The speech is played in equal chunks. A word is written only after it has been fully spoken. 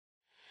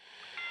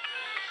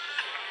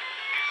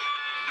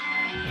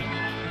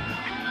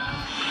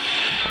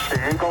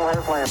The Eagle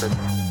has landed.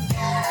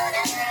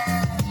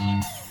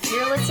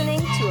 You're listening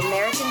to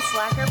American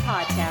Slacker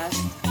Podcast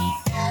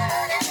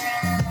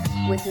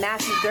with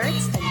Matthew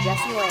Gertz and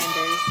Jesse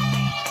Landers.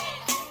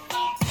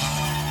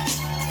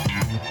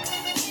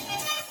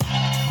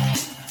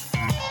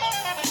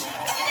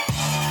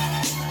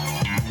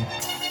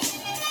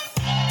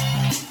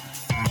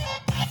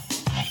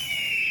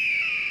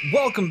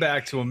 Welcome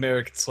back to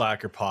American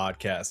Slacker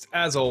Podcast.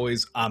 As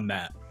always, I'm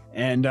Matt.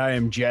 And I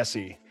am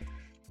Jesse.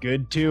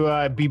 Good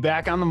to be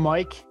back on the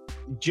mic.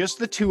 Just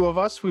the two of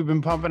us. We've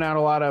been pumping out a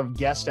lot of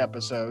guest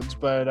episodes,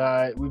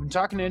 but we've been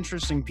talking to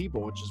interesting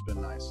people, which has been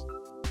nice.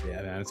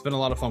 Yeah, man, it's been a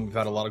lot of fun. We've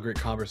had a lot of great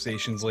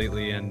conversations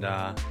lately, and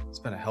it's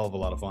been a hell of a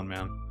lot of fun,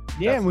 man.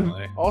 Yeah,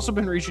 Definitely. and we've also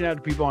been reaching out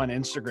to people on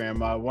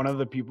Instagram. One of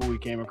the people we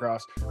came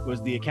across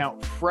was the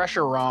account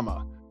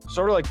Fresherama,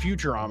 sort of like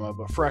Futurama,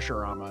 but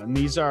Fresherama. And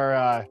these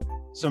are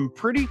some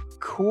pretty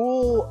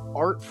cool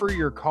art for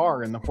your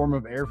car in the form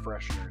of air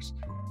fresheners.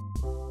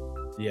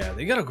 Yeah,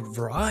 they got a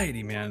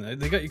variety, man.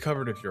 They got you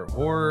covered if you're a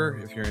horror,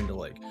 if you're into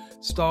like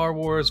Star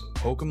Wars,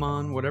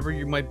 Pokemon, whatever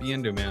you might be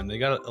into, man. They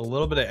got a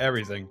little bit of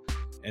everything.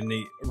 And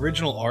the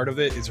original art of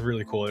it is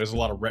really cool. There's a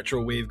lot of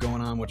retro wave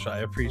going on, which I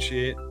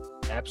appreciate.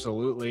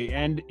 Absolutely.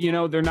 And, you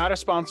know, they're not a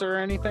sponsor or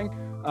anything.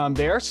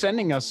 They are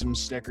sending us some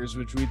stickers,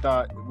 which we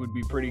thought would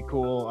be pretty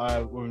cool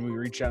when we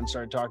reached out and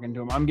started talking to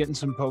them. I'm getting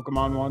some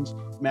Pokemon ones.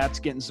 Matt's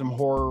getting some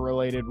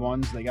horror-related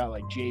ones. They got,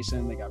 like,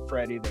 Jason. They got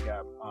Freddy. They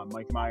got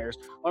Mike Myers,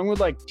 along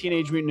with, like,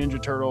 Teenage Mutant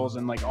Ninja Turtles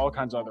and, like, all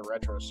kinds of other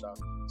retro stuff.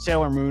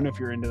 Sailor Moon,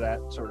 if you're into that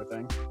sort of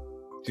thing.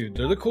 Dude,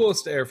 they're the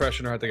coolest air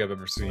freshener I think I've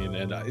ever seen.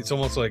 And it's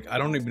almost like, I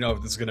don't even know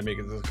if this is going to make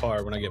it to the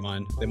car when I get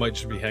mine. They might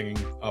just be hanging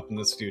up in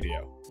the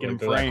studio. Get them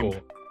they're that framed.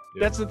 cool. Yeah.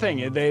 That's the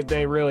thing.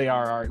 They really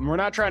are art. And we're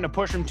not trying to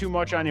push them too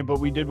much on you, but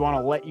we did want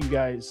to let you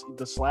guys,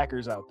 the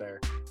slackers out there,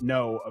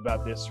 know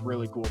about this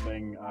really cool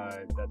thing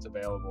that's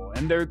available.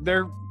 And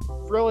they're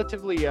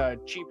relatively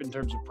cheap in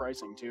terms of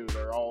pricing, too.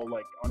 They're all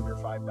like under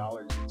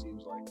 $5, it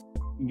seems like.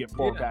 You can get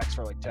 4 packs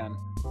for like 10.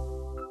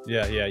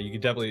 Yeah, you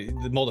could definitely,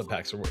 the molded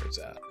packs are where it's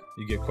at.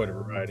 You get quite a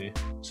variety.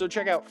 So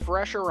check out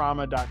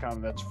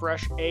fresherama.com. That's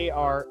fresh,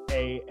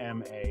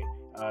 A-R-A-M-A.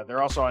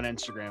 They're also on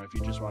Instagram if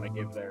you just want to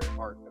give their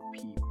art a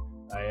peep.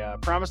 I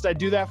promised I'd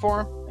do that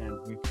for them,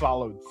 and we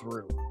followed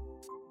through.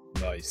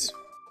 Nice.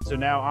 So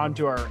now on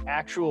to our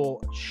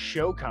actual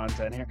show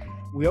content here.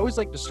 We always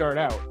like to start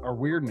out our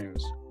weird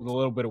news with a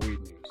little bit of weed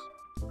news.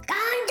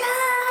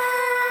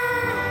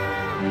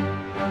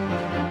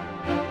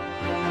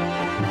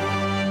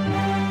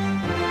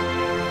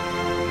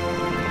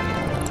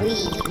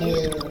 Weed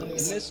news.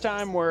 And this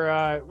time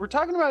we're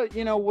talking about,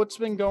 you know, what's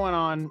been going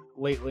on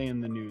lately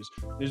in the news.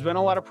 There's been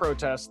a lot of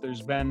protests.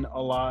 There's been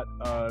a lot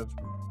of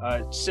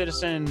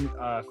citizen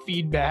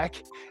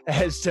feedback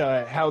as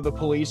to how the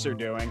police are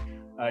doing.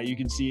 You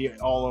can see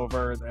all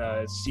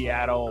over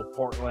Seattle,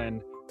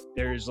 Portland.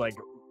 There's like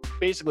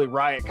basically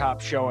riot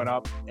cops showing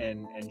up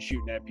and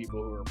shooting at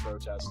people who are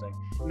protesting.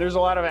 And there's a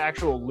lot of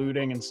actual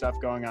looting and stuff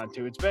going on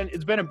too. It's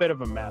been a bit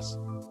of a mess.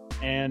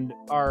 And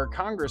our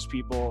Congress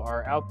people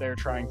are out there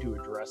trying to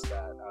address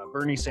that.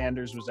 Bernie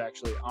Sanders was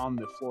actually on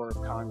the floor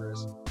of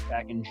Congress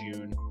back in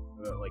June,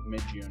 like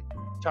mid-June,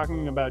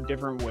 talking about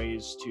different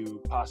ways to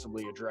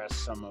possibly address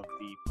some of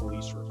the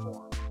police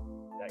reform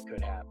that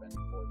could happen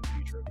for the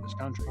future of this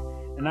country.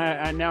 And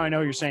now I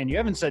know you're saying you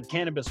haven't said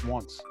cannabis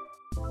once.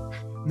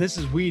 This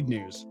is weed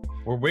news.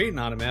 We're waiting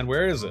on it, man.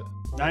 Where is it?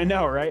 I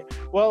know, right?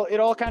 Well, it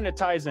all kind of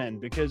ties in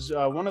because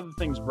one of the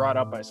things brought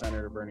up by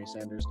Senator Bernie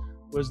Sanders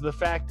was the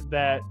fact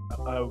that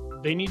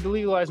they need to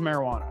legalize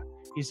marijuana.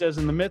 He says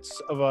in the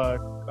midst of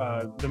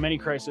the many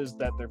crises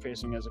that they're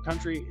facing as a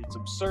country, it's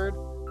absurd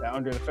that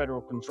under the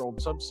Federal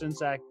Controlled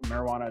Substance Act,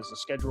 marijuana is a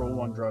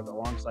Schedule I drug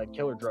alongside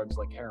killer drugs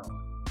like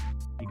heroin.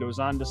 He goes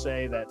on to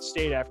say that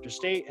state after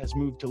state has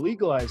moved to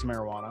legalize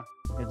marijuana.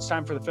 It's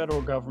time for the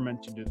federal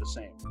government to do the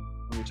same.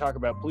 When we talk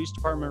about police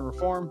department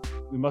reform,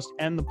 we must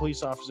end the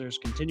police officers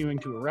continuing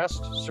to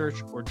arrest,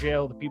 search, or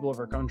jail the people of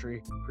our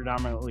country,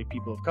 predominantly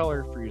people of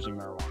color, for using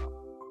marijuana.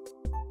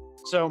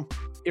 So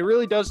it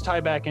really does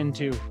tie back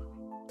into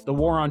the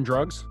war on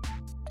drugs,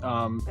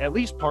 at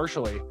least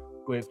partially,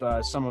 with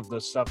some of the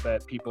stuff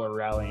that people are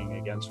rallying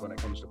against when it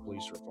comes to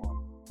police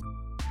reform.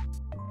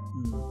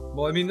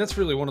 Well, I mean, that's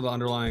really one of the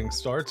underlying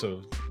starts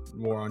of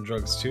war on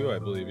drugs too, I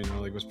believe, you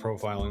know, like was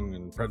profiling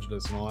and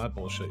prejudice and all that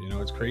bullshit, you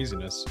know, it's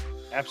craziness.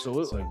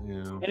 Absolutely. So,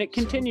 you know, and it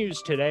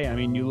continues today. I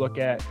mean, you look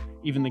at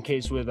even the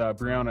case with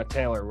Breonna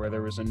Taylor, where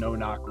there was a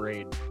no-knock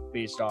raid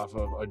based off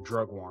of a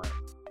drug warrant.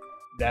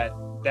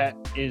 That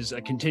is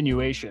a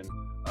continuation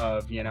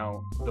of, you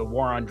know, the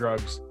war on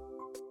drugs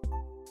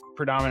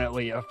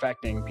predominantly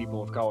affecting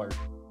people of color.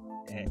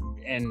 And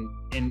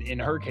in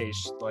her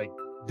case, like,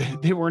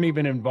 they weren't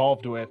even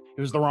involved with,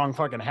 it was the wrong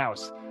fucking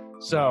house.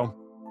 So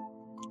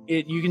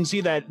you can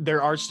see that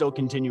there are still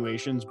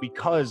continuations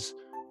because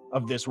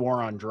of this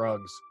war on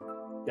drugs,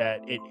 that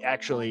it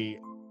actually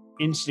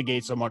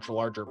instigates a much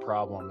larger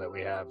problem that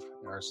we have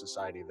in our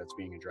society that's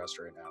being addressed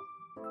right now.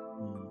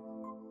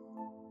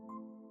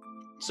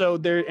 So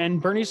there,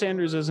 and Bernie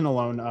Sanders isn't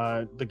alone.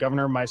 The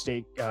governor of my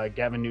state,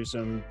 Gavin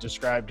Newsom,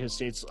 described his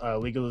state's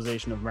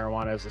legalization of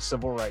marijuana as a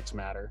civil rights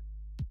matter.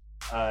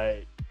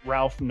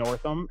 Ralph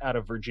Northam out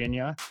of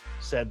Virginia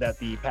said that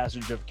the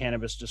passage of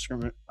cannabis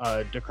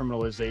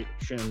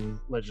decriminalization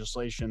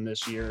legislation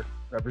this year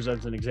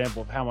represents an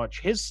example of how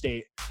much his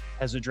state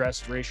has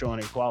addressed racial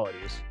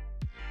inequalities.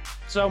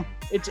 So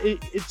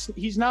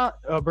he's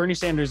not Bernie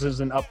Sanders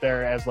isn't up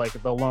there as like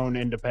the lone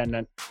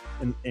independent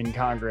in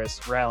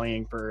Congress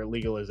rallying for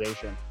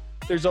legalization.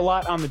 There's a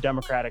lot on the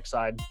Democratic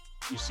side.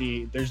 You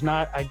see,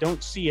 I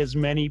don't see as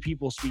many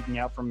people speaking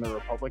out from the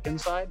Republican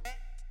side.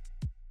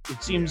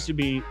 It seems to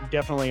be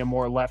definitely a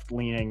more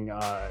left-leaning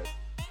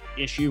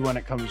issue when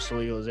it comes to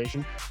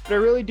legalization. But I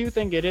really do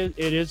think it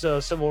is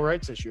a civil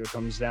rights issue. It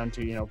comes down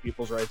to,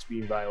 people's rights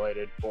being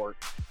violated for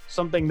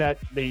something that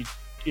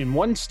in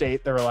one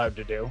state they're allowed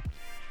to do,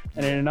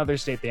 and in another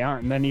state they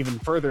aren't. And then even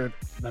further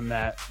than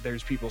that,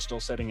 there's people still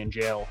sitting in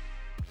jail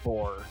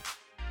for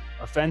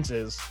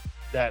offenses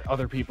that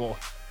other people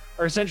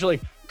are essentially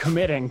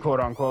committing,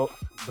 quote unquote,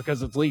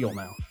 because it's legal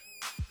now.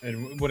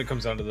 And when it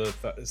comes down to the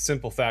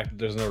simple fact that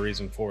there's no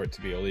reason for it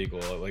to be illegal,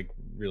 like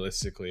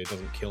realistically, it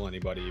doesn't kill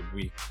anybody.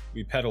 We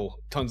peddle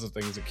tons of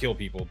things that kill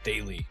people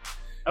daily.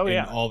 Oh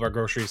yeah, in all of our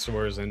grocery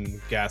stores and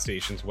gas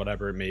stations,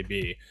 whatever it may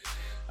be.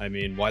 I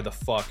mean, why the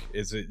fuck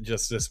is it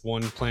just this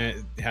one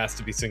plant has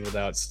to be singled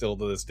out still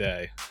to this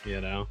day,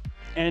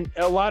 And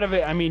a lot of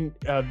it,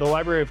 the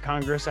Library of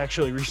Congress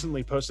actually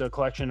recently posted a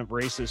collection of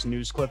racist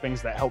news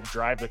clippings that helped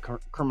drive the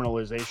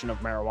criminalization of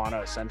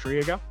marijuana a century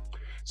ago.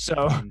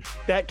 So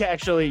that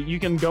actually, you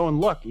can go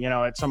and look,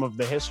 at some of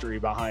the history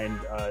behind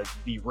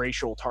the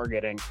racial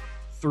targeting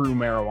through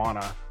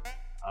marijuana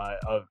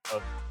of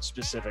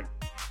specific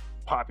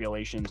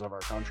populations of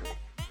our country.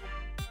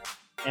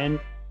 And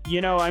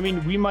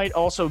we might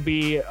also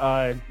be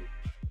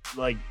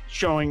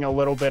showing a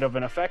little bit of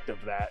an effect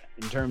of that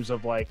in terms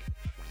of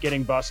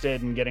getting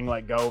busted and getting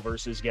let go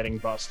versus getting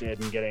busted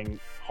and getting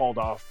hauled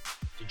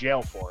off to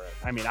jail for it.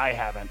 I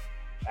haven't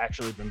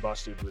actually been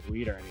busted with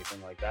weed or anything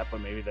like that,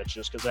 but maybe that's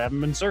just because I haven't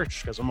been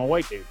searched because I'm a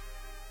white dude.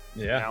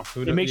 Yeah.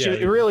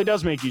 It really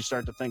does make you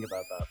start to think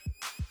about that.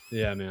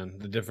 Yeah, man.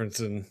 The difference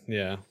in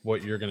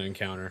what you're going to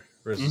encounter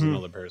versus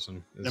another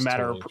person is the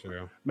matter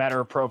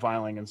of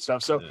profiling and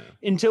stuff. So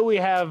until we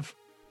have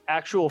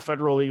actual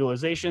federal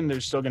legalization,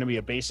 there's still going to be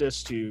a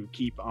basis to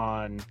keep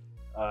on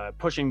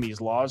pushing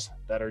these laws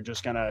that are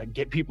just going to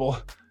get people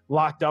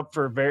locked up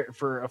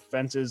for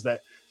offenses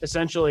that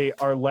essentially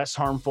are less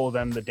harmful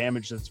than the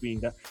damage that's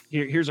being done.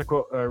 Here's a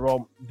quote.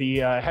 The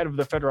head of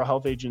the Federal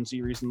Health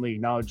Agency recently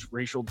acknowledged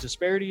racial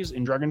disparities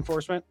in drug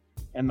enforcement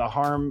and the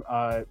harm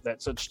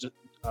that such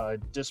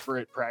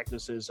disparate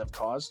practices have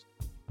caused.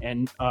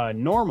 And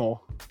NORML,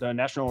 the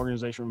National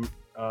Organization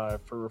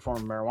for Reform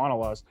of Marijuana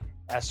Laws,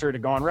 asked her to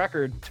go on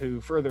record to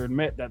further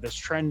admit that this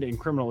trend in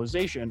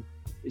criminalization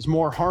is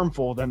more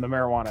harmful than the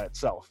marijuana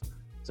itself.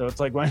 So it's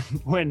like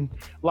when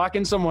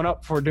locking someone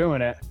up for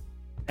doing it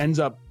ends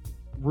up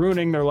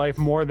ruining their life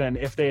more than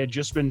if they had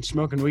just been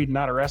smoking weed and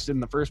not arrested in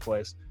the first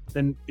place,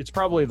 then it's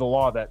probably the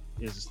law that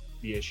is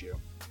the issue.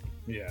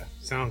 Yeah,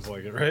 sounds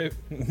like it, right?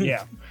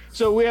 Yeah.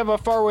 So we have a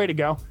far way to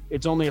go.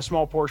 It's only a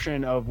small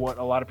portion of what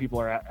a lot of people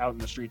are out in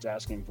the streets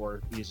asking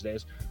for these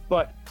days.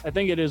 But I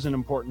think it is an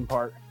important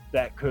part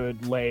that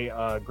could lay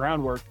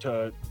groundwork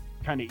to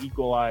kind of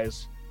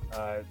equalize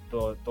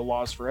the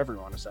laws for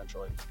everyone,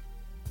 essentially.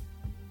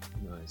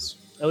 Nice.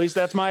 At least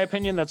that's my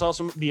opinion. That's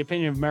also the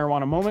opinion of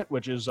Marijuana Moment,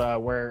 which is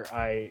where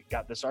I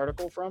got this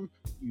article from.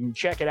 You can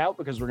check it out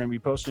because we're going to be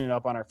posting it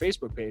up on our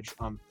Facebook page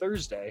on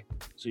Thursday.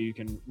 So you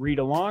can read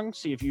along,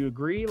 see if you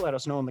agree. Let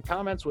us know in the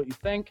comments what you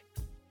think.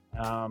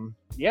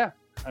 Yeah,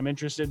 I'm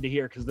interested to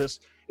hear because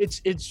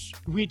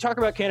we talk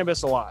about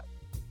cannabis a lot,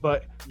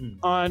 but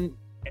on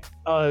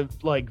a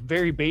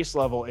very base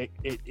level,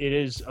 it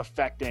is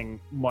affecting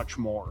much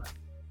more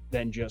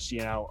than just,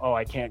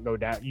 I can't go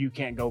down. You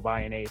can't go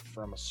buy an eighth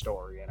from a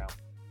store,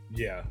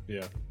 Yeah,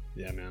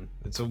 man.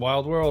 It's a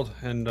wild world,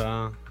 and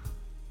I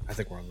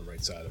think we're on the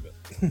right side of it.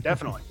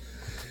 Definitely.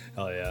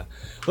 Hell yeah.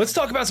 Let's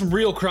talk about some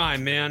real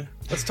crime, man.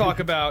 Let's talk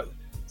about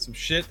some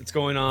shit that's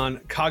going on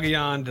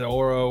Cagayan de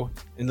Oro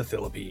in the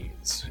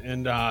Philippines.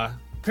 And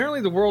apparently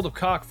the world of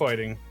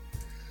cockfighting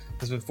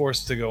has been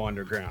forced to go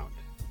underground.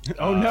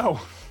 Oh, no.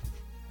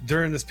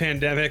 During this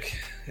pandemic,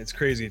 it's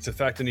crazy. It's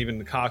affecting even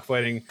the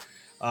cockfighting.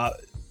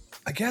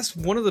 I guess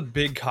one of the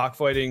big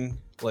cockfighting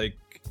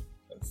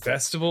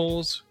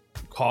festivals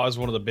caused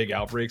one of the big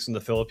outbreaks in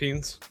the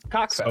Philippines.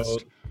 Cockfest. So,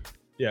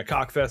 yeah,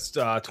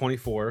 Cockfest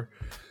 24.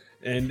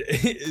 And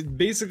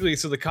basically,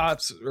 so the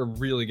cops are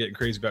really getting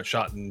crazy about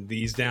shutting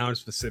these down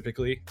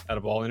specifically out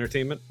of all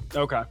entertainment.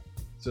 Okay.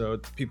 So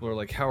people are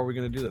like, how are we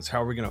going to do this?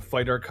 How are we going to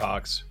fight our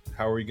cocks?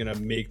 How are we going to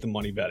make the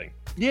money betting?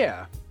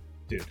 Yeah.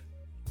 Dude,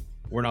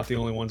 we're not the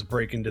only ones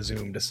breaking to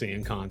Zoom to stay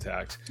in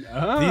contact.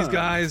 Ah. These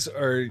guys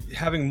are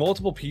having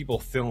multiple people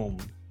film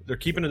they're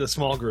keeping it a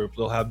small group.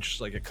 They'll have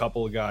just like a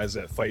couple of guys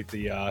that fight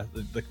the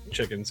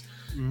chickens,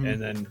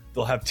 and then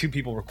they'll have 2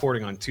 people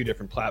recording on 2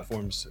 different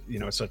platforms,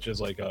 such as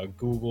like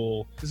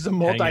Google. This is a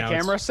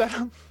multi-camera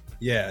setup.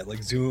 Yeah,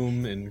 like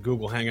Zoom and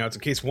Google Hangouts,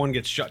 in case one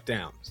gets shut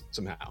down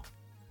somehow.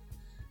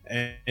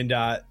 And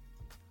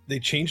they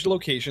change the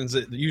locations.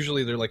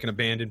 Usually they're like an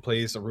abandoned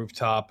place, a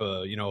rooftop,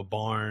 a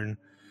barn,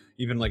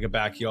 even like a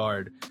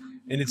backyard.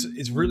 And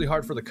it's really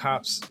hard for the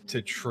cops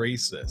to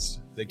trace this.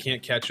 They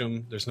can't catch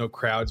them. There's no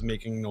crowds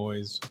making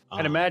noise.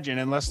 I'd imagine,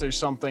 unless there's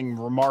something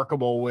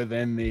remarkable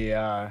within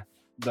the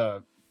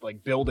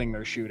like building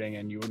they're shooting,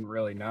 and you wouldn't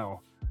really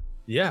know.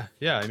 Yeah.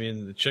 I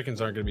mean, the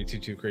chickens aren't going to be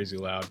too crazy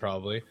loud,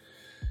 probably.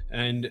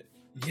 And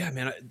yeah,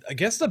 man, I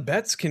guess the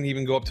bets can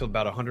even go up to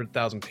about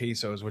 100,000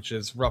 pesos, which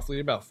is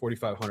roughly about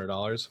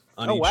 $4,500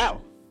 on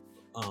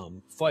each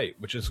fight,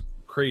 which is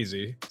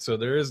crazy. So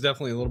there is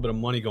definitely a little bit of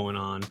money going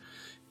on.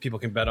 People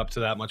can bet up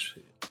to that much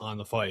on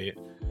the fight.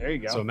 There you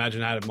go. So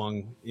imagine that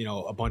among,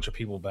 a bunch of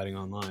people betting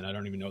online. I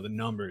don't even know the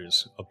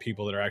numbers of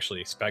people that are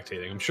actually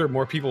spectating. I'm sure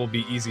more people will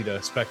be easy to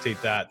spectate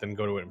that than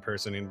go to it in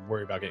person and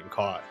worry about getting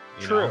caught.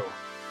 True.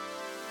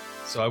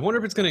 So I wonder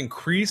if it's going to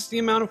increase the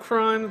amount of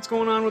crime that's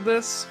going on with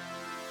this.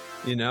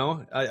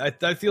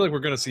 I feel like we're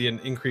going to see an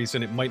increase,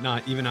 and it might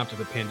not, even after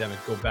the pandemic,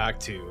 go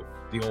back to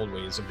the old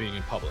ways of being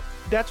in public.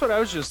 That's what I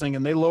was just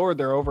thinking. They lowered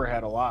their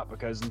overhead a lot,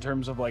 because in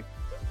terms of like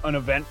an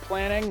event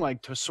planning,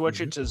 like to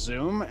switch it to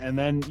Zoom, and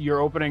then you're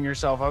opening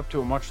yourself up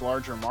to a much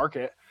larger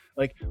market.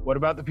 Like, what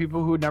about the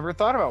people who had never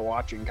thought about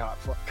watching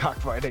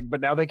cockfighting,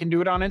 but now they can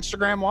do it on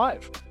Instagram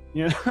Live?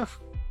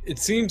 It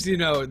seems,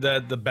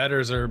 that the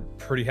bettors are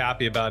pretty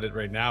happy about it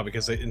right now,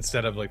 because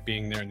instead of like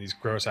being there in these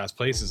gross ass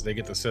places, they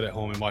get to sit at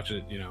home and watch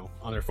it,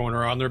 on their phone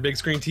or on their big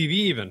screen TV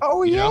even.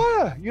 Oh,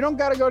 yeah. You don't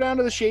got to go down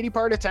to the shady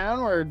part of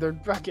town where they're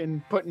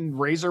fucking putting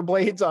razor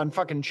blades on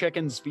fucking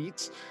chickens'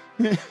 feet.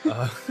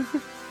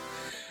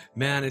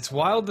 Man, it's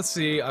wild to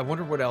see. I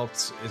wonder what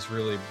else is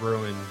really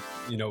brewing,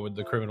 with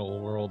the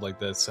criminal world like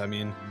this. I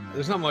mean,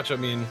 there's not much,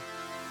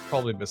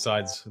 probably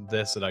besides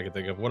this that I could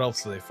think of. What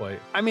else do they fight?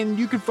 I mean,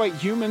 you could fight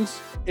humans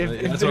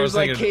if there's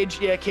like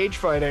cage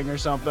fighting or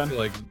something. I feel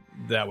like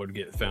that would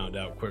get found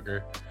out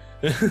quicker.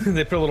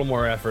 They put a little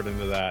more effort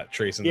into that,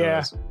 tracing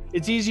those.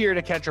 It's easier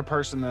to catch a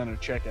person than a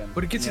chicken.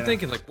 But it gets you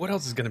thinking, like, what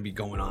else is going to be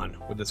going on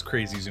with this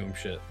crazy Zoom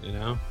shit,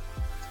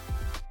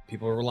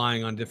 People are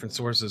relying on different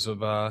sources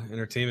of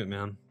entertainment,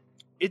 man.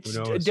 It's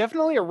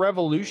definitely a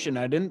revolution.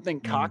 I didn't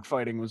think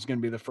cockfighting was going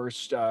to be the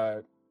first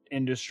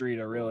industry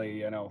to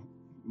really,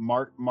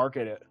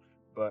 market it.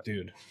 But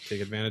dude,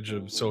 take advantage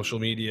of social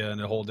media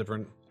and a whole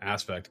different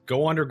aspect.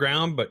 Go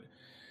underground, but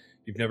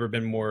you've never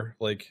been more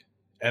like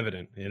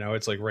evident.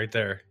 It's like right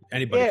there.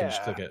 Anybody can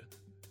just click it.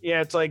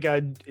 Yeah, it's like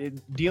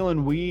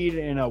dealing weed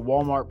in a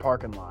Walmart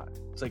parking lot.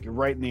 It's like you're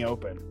right in the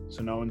open,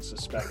 so no one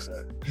suspects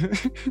it.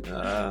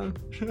 I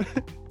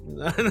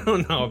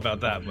don't know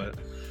about that, but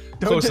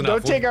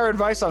don't take our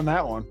advice on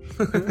that one.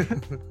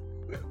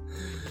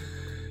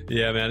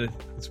 Yeah, man,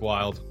 it's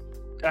wild.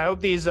 I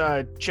hope these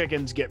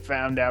chickens get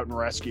found out and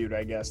rescued.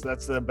 I guess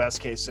that's the best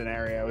case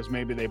scenario. Is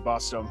maybe they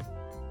bust them.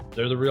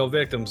 They're the real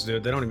victims,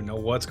 dude. They don't even know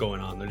what's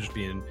going on. They're just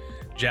being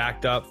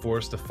jacked up,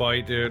 forced to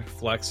fight, dude.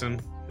 Flexing.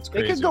 It's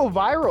crazy. They could go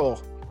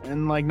viral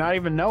and like not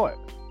even know it.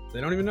 They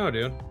don't even know,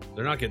 dude.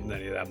 They're not getting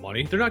any of that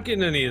money. They're not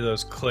getting any of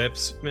those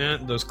clips,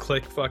 man. Those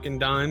click fucking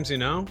dimes,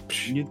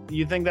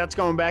 You think that's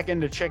going back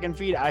into chicken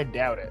feed? I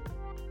doubt it.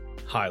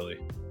 Highly.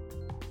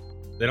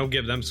 They don't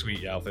give them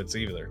sweet outfits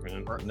either,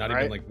 man. Not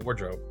even like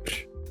wardrobe.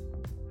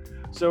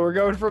 So we're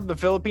going from the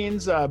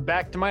Philippines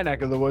back to my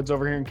neck of the woods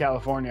over here in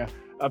California,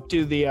 up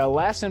to the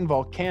Lassen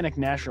Volcanic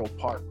National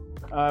Park,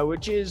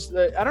 which is,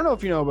 I don't know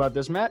if you know about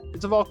this, Matt.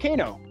 It's a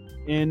volcano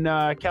in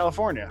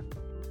California.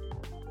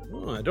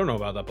 Oh, I don't know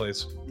about that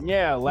place.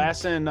 Yeah,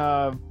 Lassen,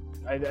 I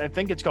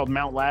think it's called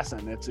Mount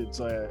Lassen. It's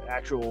an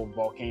actual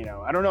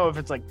volcano. I don't know if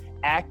it's like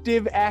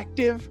active,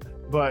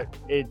 but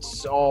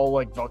it's all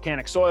like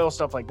volcanic soil,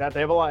 stuff like that. They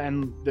have a lot,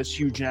 and this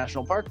huge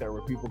national park there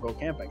where people go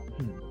camping.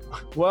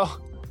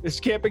 Well, this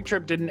camping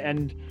trip didn't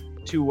end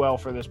too well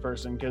for this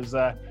person, because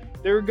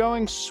they were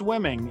going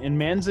swimming in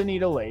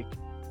Manzanita Lake,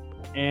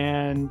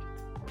 and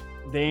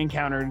they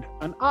encountered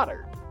an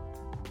otter.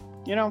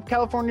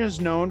 California is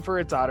known for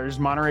its otters.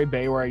 Monterey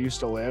Bay, where I used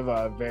to live,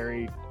 a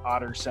very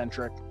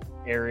otter-centric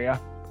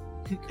area.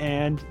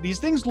 And these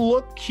things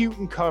look cute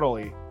and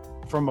cuddly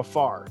from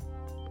afar.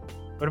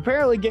 But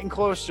apparently getting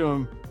close to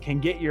them can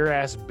get your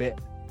ass bit.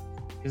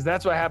 Because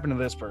that's what happened to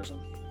this person.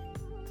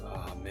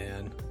 Oh,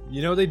 man.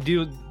 They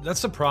do.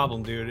 That's the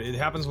problem, dude. It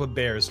happens with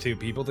bears, too.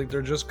 People think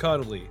they're just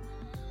cuddly.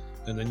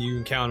 And then you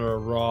encounter a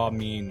raw,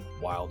 mean,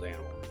 wild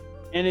animal.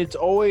 And it's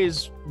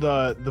always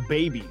the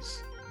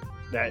babies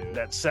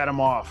that set them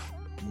off.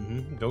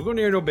 Mm-hmm. Don't go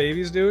near no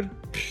babies, dude.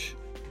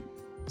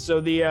 So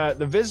the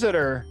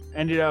visitor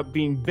ended up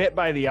being bit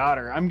by the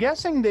otter. I'm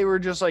guessing they were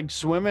just like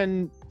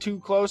swimming too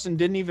close and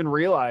didn't even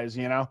realize,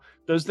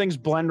 those things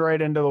blend right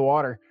into the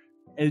water.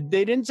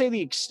 They didn't say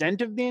the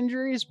extent of the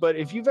injuries, but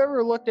if you've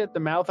ever looked at the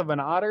mouth of an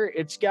otter,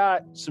 it's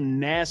got some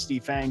nasty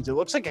fangs. It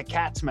looks like a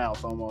cat's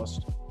mouth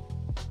almost.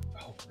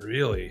 Oh,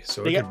 really?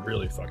 So They it got- could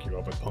really fuck you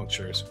up with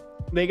punctures.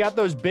 They got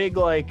those big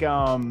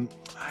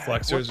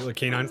Flexors, like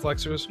canine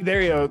flexors.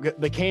 there you go,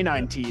 the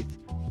canine teeth,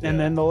 and Yeah.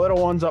 then the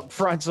little ones up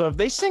front. So if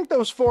they sink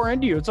those 4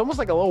 into you, it's almost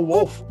like a little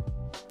wolf.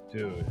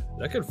 Dude,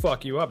 that could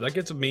fuck you up. That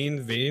gets a mean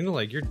vein,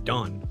 like you're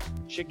done.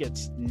 Shit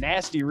gets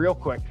nasty real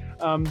quick.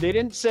 They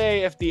didn't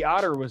say if the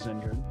otter was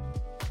injured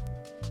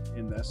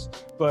in this,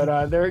 but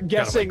they're Gotta be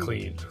guessing.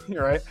 clean.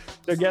 Right?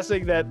 They're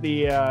guessing that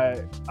the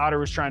otter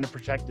was trying to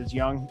protect his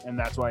young, and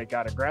that's why it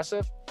got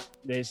aggressive.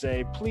 They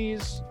say,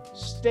 please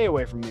stay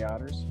away from the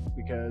otters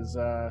because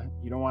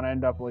you don't want to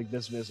end up like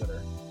this visitor,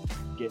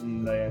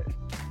 getting the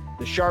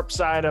sharp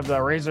side of the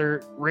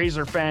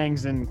razor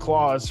fangs and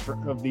claws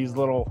of these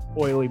little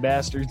oily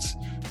bastards.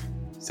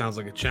 Sounds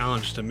like a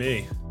challenge to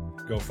me.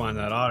 Go find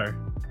that otter.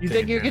 You Take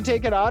think it you could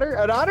take an otter?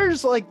 An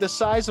otter's like the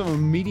size of a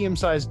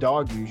medium-sized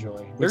dog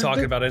usually. We're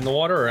talking about in the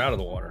water or out of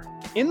the water?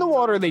 In the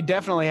water, they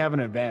definitely have an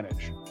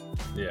advantage.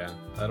 Yeah,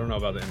 I don't know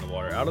about the in the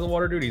water. Out of the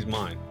water, dude, he's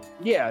mine.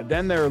 Yeah,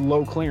 then they're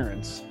low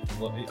clearance.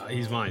 Well,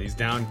 he's mine. He's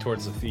down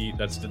towards the feet.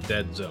 That's the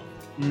dead zone.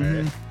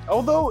 Mhm.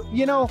 Although,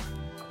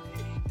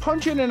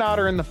 punching an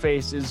otter in the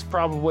face is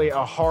probably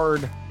a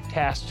harder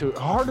task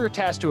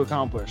to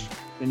accomplish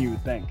than you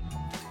would think.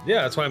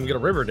 Yeah, that's why I'm gonna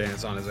river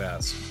dance on his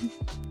ass.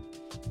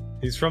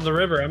 He's from the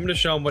river. I'm gonna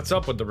show him what's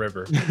up with the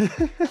river.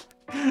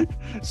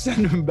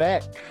 Send him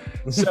back.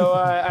 So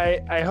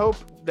I hope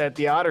that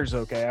the otter's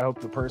okay. I hope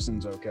the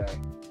person's okay.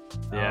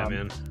 Yeah,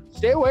 man.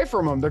 Stay away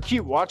from them. They're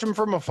cute. Watch them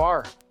from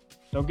afar.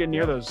 Don't get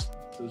near those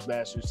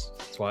bastards.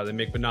 That's why they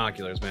make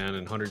binoculars, man,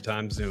 and 100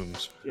 times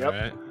zooms. Yep. All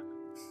right?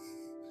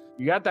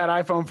 You got that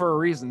iPhone for a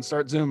reason.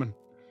 Start zooming.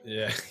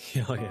 Yeah,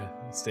 hell yeah.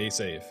 Stay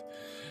safe.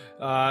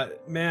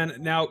 Man,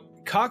 now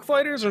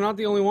cockfighters are not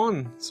the only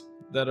ones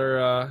that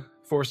are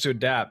forced to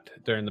adapt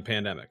during the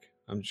pandemic.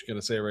 I'm just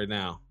gonna say it right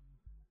now.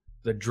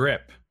 The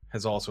drip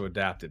has also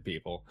adapted,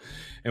 people.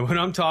 And what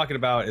I'm talking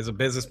about is a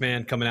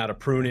businessman coming out of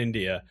Prune,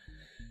 India,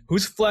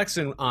 who's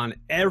flexing on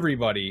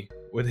everybody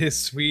with his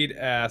sweet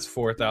ass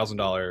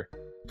 $4,000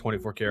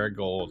 24 karat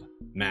gold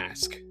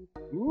mask.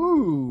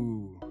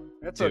 Ooh,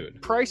 that's a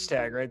Dude. price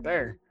tag right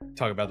there.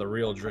 Talk about the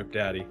real drip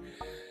daddy.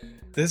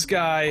 This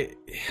guy,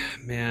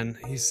 man,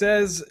 he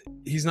says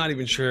he's not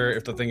even sure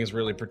if the thing is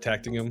really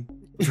protecting him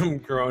from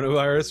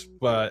coronavirus,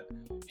 but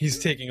he's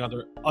taking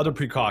other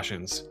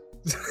precautions.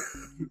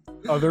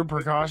 Other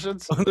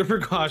precautions? Other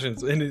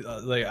precautions, and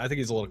I think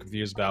he's a little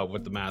confused about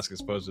what the mask is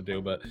supposed to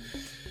do, but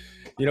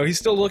he's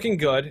still looking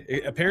good.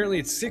 Apparently,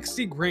 it's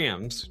 60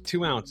 grams,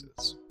 2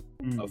 ounces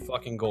of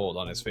fucking gold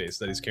on his face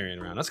that he's carrying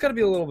around. That's got to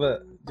be a little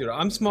bit, dude.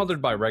 I'm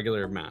smothered by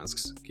regular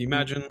masks. Can you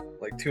imagine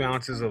like 2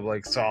 ounces of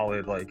like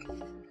solid, like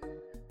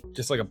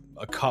just like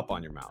a cup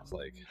on your mouth,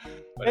 like?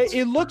 But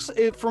It looks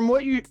from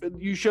what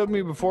you showed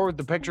me before with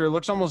the picture, it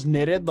looks almost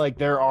knitted, like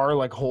there are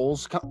like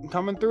holes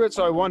coming through it.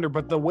 So I wonder,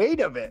 but the weight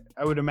of it,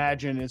 I would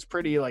imagine, is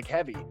pretty like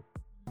heavy.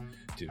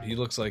 dude, he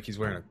looks like he's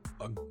wearing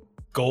a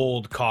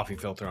gold coffee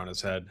filter on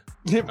his head.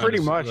 Yeah, pretty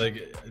Honestly, much.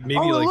 Like maybe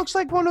it like looks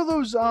like one of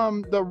those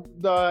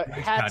the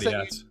hats patty that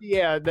hats.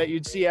 that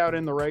you'd see out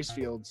in the rice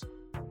fields.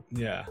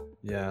 yeah,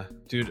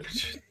 dude,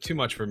 too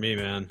much for me,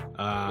 man.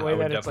 The I way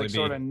would that it's like definitely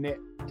sort be of knit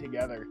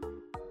together.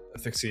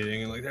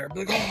 asphyxiating and like there.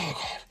 Like, oh god,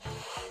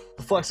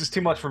 the flex is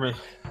too much for me.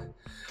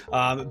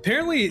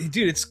 Apparently,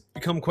 dude, it's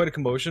become quite a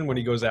commotion when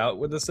he goes out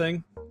with this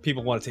thing.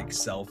 People want to take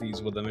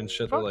selfies with him and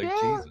shit. Fuck They're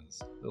like, yeah.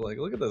 Jesus. They're like,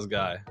 look at this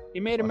guy. He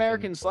made Fucking-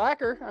 American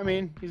Slacker. I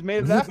mean, he's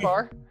made it that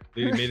far.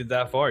 Dude, he made it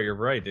that far. You're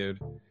right, dude.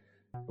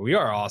 We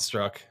are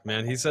awestruck,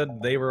 man. He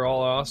said they were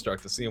all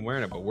awestruck to see him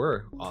wearing it, but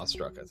we're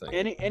awestruck, I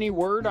think. Any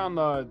word on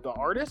the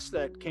artist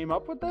that came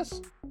up with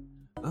this?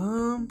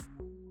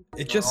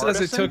 It just says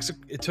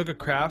it took a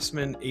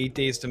craftsman 8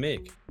 days to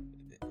make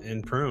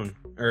in Prune,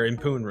 or in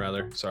Poon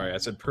rather. Sorry, I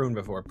said Prune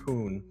before.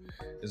 Poon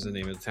is the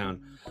name of the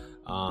town.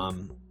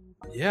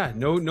 Yeah,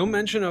 no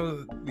mention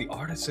of the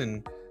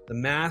artisan, the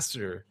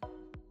master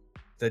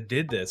that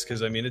did this,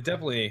 because I mean it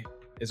definitely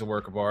is a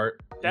work of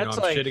art. That's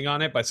I'm like- shitting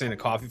on it by saying a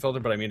coffee filter,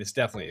 but I mean it's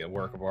definitely a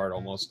work of art.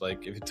 Almost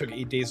like if it took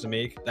 8 days to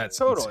make, that's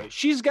Totally.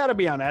 She's got to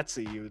be on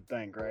Etsy, you would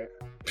think, right?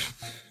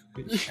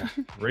 yeah,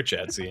 rich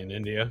Etsy in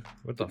India.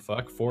 What the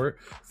fuck?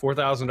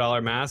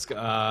 $4,000 mask.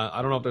 I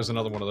don't know if there's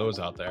another one of those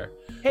out there.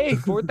 Hey,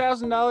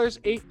 $4,000,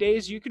 8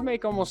 days, you could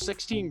make almost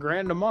 16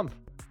 grand a month.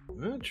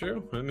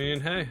 True. I mean,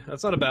 hey,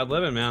 that's not a bad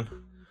living, man.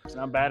 It's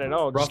not bad at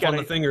all. Rough Just on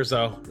gotta- the fingers,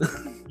 though.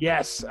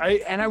 Yes,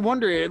 I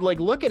wonder, like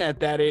looking at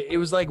that, it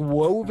was like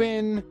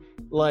woven,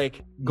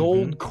 like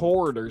gold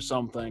cord or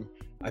something.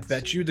 I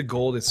bet you the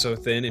gold is so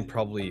thin and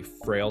probably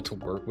frail to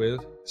work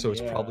with, so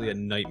it's Yeah. probably a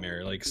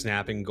nightmare, like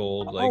snapping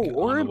gold, like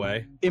or on the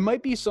way. It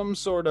might be some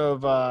sort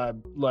of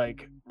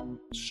like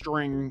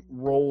string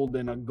rolled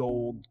in a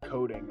gold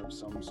coating of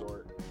some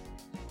sort.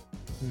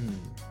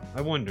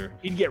 I wonder.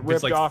 He'd get It's,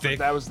 ripped like, off thick. if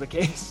that was the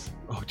case.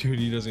 Oh, dude,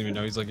 he doesn't even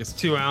know. He's like, it's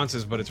 2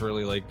 ounces, but it's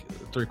really like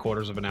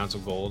 3/4 of an ounce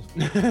of gold.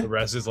 The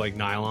rest is like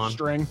nylon.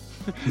 String.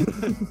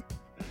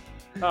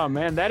 Oh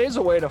man, that is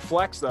a way to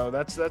flex though.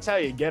 That's how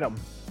you get them.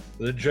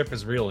 The drip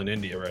is real in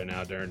India right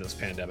now during this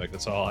pandemic.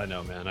 That's all I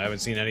know, man. I haven't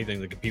seen anything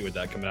to compete with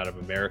that coming out of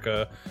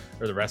America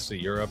or the rest of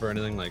Europe or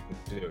anything. Like,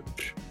 dude.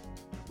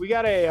 We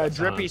got a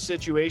drippy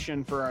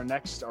situation for our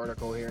next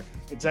article here.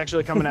 It's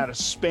actually coming out of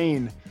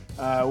Spain,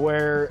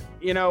 where,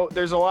 you know,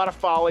 there's a lot of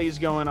follies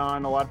going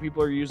on. A lot of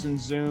people are using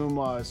Zoom,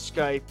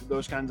 Skype,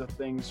 those kinds of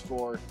things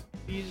for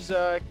these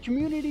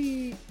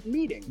community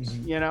meetings.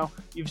 Mhm. You know,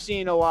 you've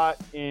seen a lot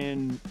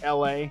in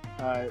LA.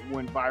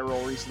 Went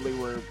viral recently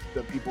where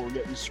the people were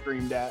getting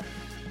screamed at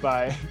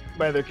by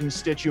their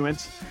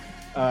constituents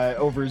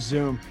over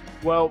Zoom.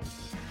 Well,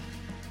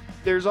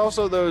 there's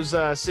also those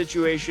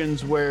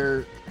situations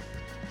where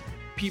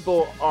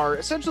people are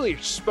essentially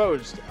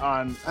exposed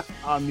on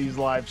these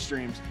live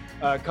streams.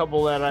 A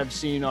couple that I've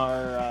seen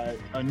are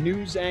a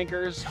news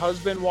anchor's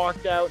husband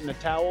walked out in a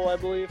towel, I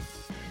believe,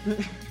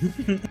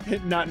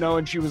 not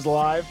knowing she was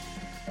live.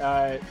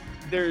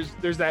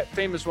 There's that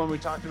famous one we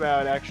talked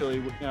about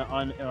actually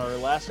on our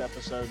last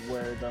episode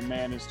where the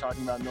man is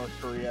talking about North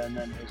Korea and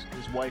then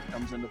his wife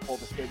comes in to pull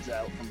the kids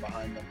out from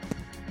behind them.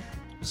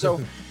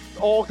 So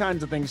all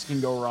kinds of things can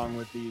go wrong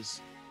with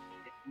these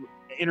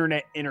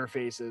internet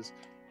interfaces.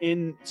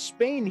 In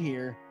Spain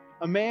here,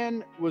 a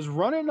man was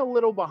running a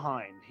little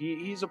behind.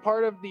 He's a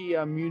part of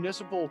the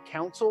municipal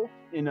council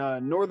in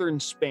northern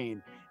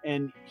Spain,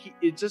 and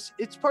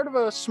it's part of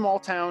a small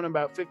town,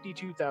 about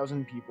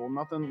 52,000 people.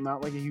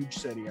 Not like a huge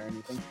city or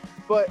anything,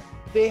 but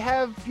they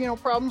have, you know,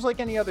 problems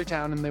like any other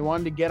town, and they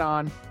wanted to get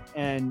on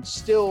and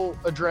still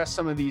address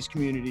some of these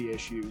community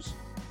issues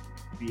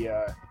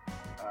via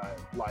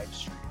live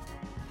stream.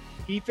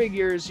 He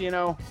figures, you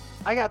know,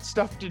 I got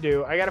stuff to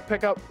do. I got to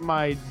pick up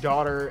my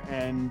daughter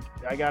and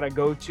I got to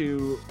go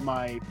to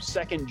my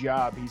second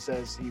job. He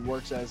says he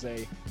works as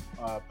a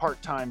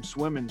part-time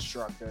swim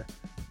instructor.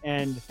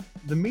 And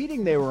the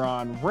meeting they were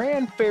on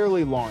ran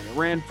fairly long. It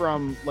ran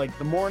from like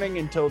the morning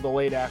until the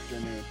late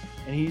afternoon.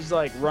 And he's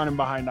like running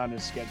behind on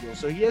his schedule.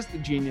 So he has the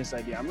genius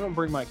idea. I'm going to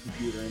bring my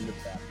computer into the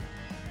bathroom.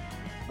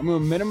 I'm going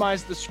to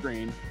minimize the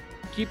screen,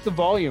 keep the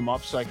volume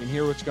up so I can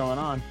hear what's going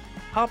on,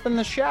 hop in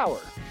the shower.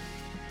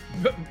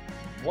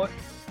 What?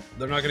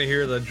 They're not gonna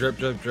hear the drip,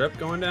 drip, drip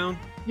going down?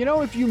 You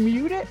know, if you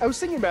mute it, I was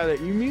thinking about it.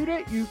 You mute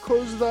it, you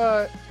close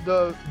the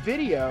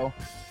video,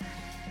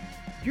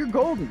 you're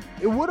golden.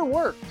 It would have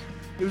worked.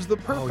 It was the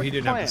perfect plan. Oh, he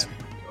didn't plan. have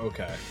to.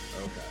 Okay.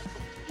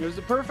 It was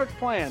the perfect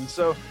plan.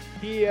 So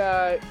he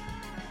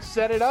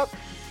set it up,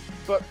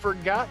 but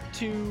forgot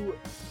to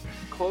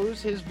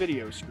close his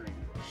video screen.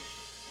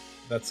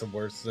 That's the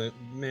worst thing.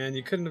 Man,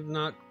 you couldn't have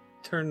not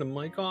turned the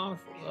mic off?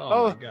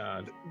 Oh my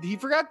god. He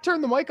forgot to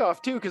turn the mic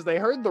off too because they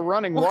heard the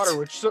running water,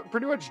 which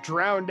pretty much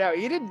drowned out.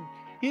 He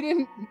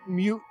didn't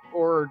mute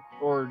or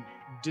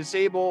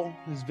disable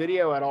his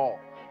video at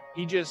all.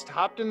 He just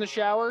hopped in the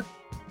shower,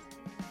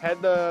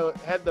 had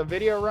the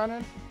video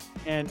running,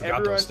 and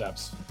Forgot those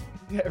steps.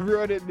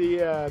 Everyone in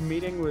the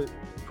meeting was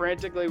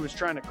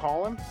trying to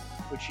call him,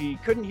 which he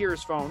couldn't hear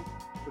his phone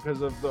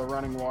because of the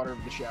running water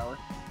of the shower,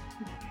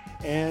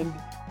 and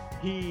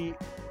he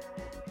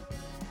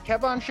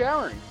kept on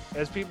showering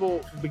as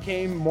people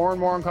became more and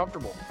more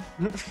uncomfortable.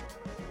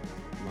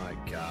 My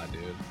god,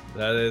 dude.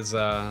 That is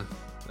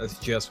that's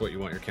just what you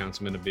want your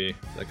councilman to be.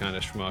 That kind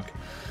of schmuck.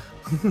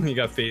 You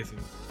got faith.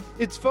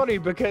 It's funny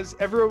because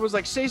everyone was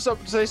like, say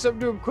something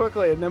to him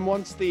quickly. And then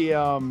once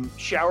the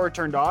shower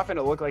turned off and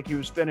it looked like he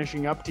was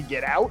finishing up to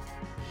get out,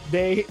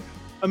 they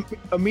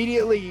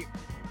immediately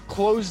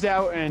closed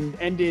out and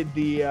ended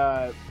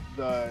the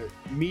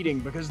meeting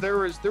because there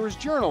was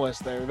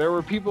journalists there. There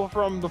were people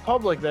from the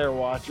public there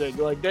watching.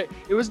 Like that,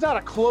 it was not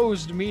a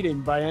closed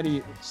meeting by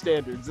any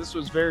standards. This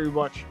was very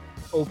much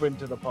open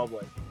to the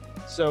public.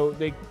 So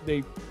they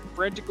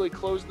frantically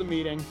closed the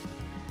meeting,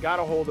 got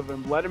a hold of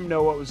him, let him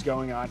know what was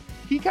going on.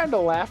 He kind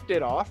of laughed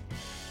it off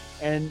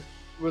and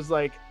was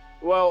like,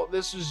 well,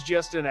 this was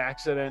just an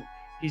accident.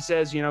 He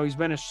says, you know, he's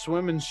been a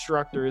swim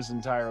instructor his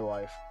entire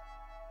life,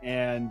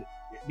 and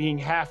being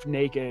half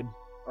naked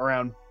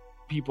around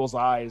people's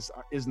eyes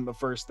isn't the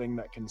first thing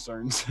that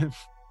concerns him.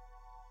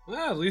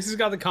 Yeah, at least he's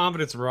got the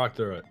confidence to rock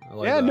through it. I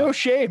like Yeah, that. no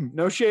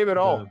shame at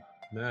all.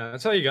 Yeah,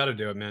 that's how you got to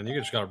do it, man. You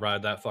just got to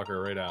ride that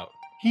fucker right out.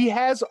 He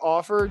has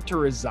offered to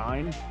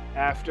resign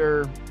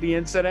after the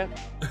incident.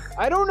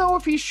 I don't know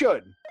if he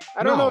should.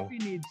 I don't know if he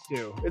needs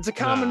to. It's a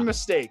common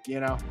mistake,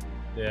 you know?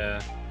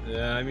 Yeah,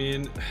 I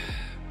mean,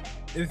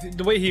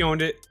 the way he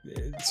owned it,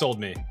 it sold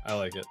me. I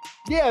like it.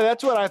 Yeah,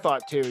 that's what I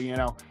thought too, you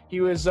know?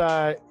 He was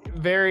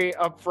very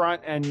upfront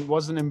and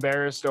wasn't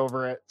embarrassed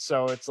over it.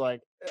 So it's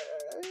like,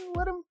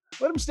 let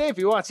him stay if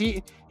he wants.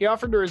 He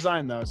offered to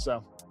resign though,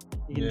 so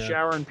he can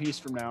shower in peace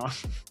from now on.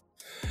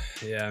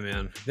 Yeah,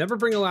 man. Never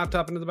bring a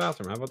laptop into the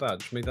bathroom. How about that?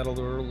 Just make that a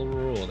little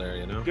rule there,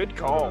 you know? Good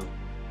call.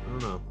 I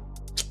don't know.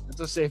 It's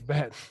a safe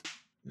bet.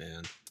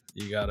 Man,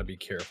 you got to be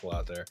careful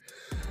out there.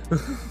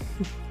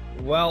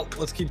 Well,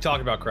 let's keep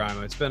talking about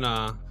crime. It's been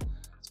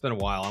been a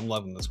while. I'm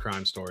loving those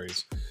crime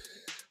stories.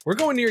 We're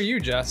going near you,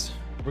 Jess.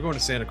 We're going to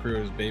Santa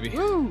Cruz, baby.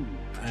 Woo!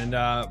 And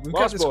we've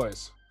Lost got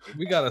Boys.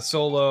 we got a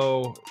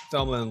solo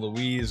Thelma and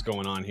Louise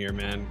going on here,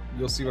 man.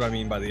 You'll see what I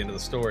mean by the end of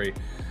the story.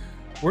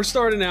 We're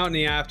starting out in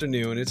the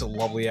afternoon. It's a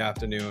lovely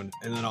afternoon,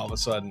 and then all of a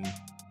sudden,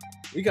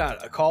 we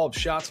got a call of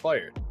shots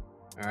fired.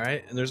 All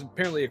right, and there's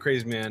apparently a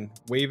crazy man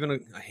waving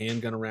a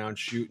handgun around,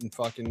 shooting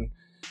fucking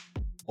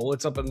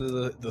bullets up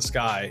into the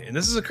sky. And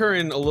this is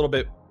occurring a little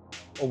bit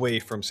away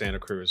from Santa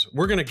Cruz.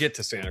 We're gonna get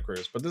to Santa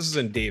Cruz, but this is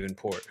in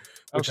Davenport,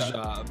 which is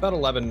about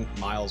 11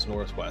 miles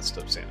northwest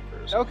of Santa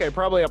Cruz. Okay,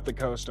 probably up the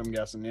coast, I'm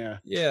guessing. Yeah.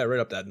 Yeah, right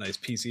up that nice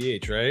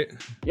PCH, right?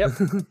 Yep.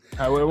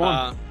 Highway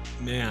 1.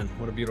 Man,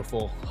 what a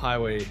beautiful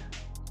highway.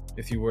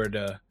 If you were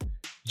to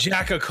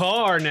jack a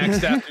car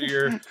next after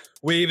you're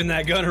waving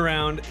that gun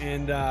around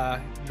and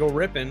go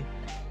ripping.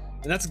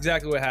 And that's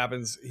exactly what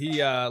happens.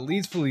 He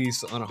leads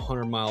police on a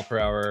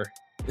 100-mile-per-hour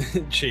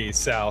chase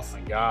south.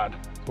 Oh my God.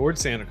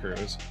 Towards Santa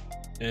Cruz.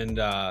 And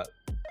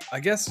I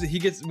guess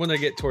when they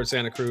get towards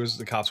Santa Cruz,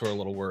 the cops were a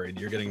little worried.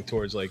 You're getting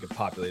towards like a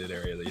populated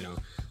area that,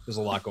 there's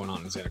a lot going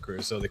on in Santa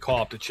Cruz. So they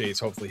call up to Chase.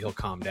 Hopefully he'll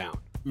calm down.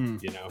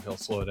 He'll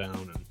slow down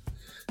and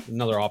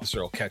another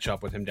officer will catch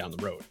up with him down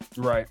the road.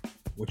 Right.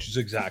 Which is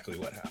exactly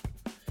what happened.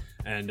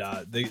 And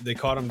they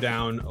caught him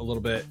down a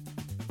little bit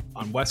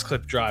on West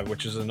Cliff Drive,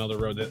 which is another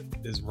road that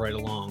is right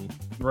along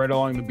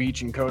the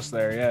beach and coast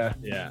there. Yeah.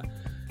 Yeah.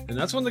 And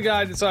that's when the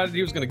guy decided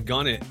he was going to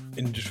gun it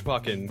and just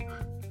fucking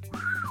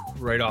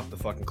right off the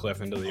fucking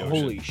cliff into the ocean.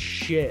 Holy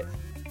shit.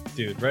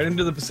 Dude, right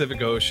into the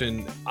Pacific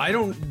Ocean.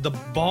 The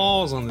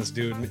balls on this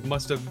dude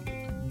must have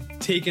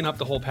taken up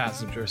the whole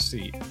passenger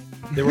seat.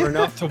 They were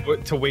enough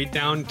to weight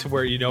down to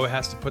where it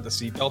has to put the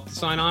seatbelt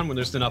sign on when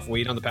there's enough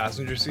weight on the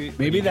passenger seat.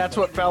 Maybe that's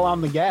what fell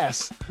on the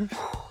gas.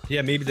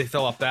 Yeah, maybe they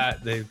fell off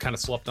that. They kind of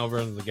slept over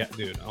into the gas.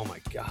 Dude, oh my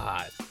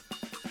God.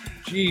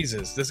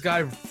 Jesus, this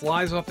guy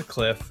flies off the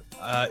cliff.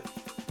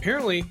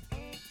 Apparently,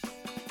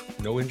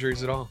 no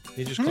injuries at all.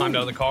 He just climbed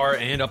out of the car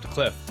and up the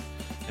cliff.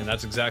 And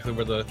that's exactly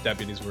where the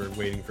deputies were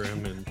waiting for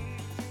him and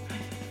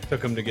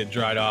took him to get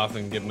dried off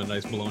and give him a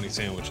nice bologna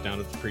sandwich down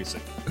at the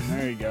precinct.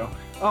 There you go.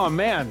 Oh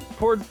man,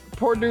 poor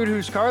dude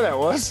whose car that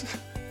was.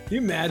 Can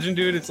you imagine,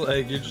 dude? It's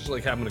like you're just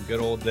like having a good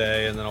old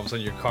day, and then all of a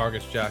sudden your car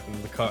gets jacked,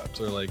 and the cops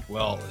are like,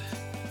 "Well,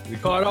 we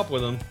caught up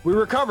with him. We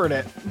recovered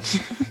it.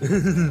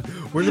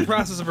 We're in the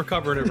process of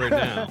recovering it right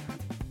now.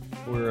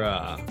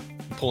 We're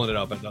pulling it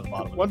up at the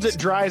bottom. Once it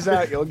dries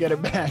out, you'll get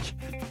it back."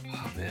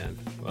 Oh man.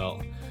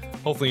 Well,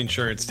 hopefully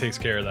insurance takes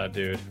care of that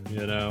dude.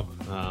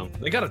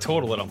 They got to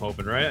total it. I'm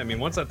hoping, right? I mean,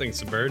 once that thing's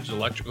submerged, the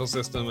electrical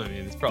system. I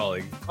mean, it's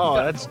probably. Oh,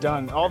 that's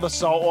done. All the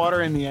salt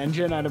water in the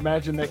engine. I'd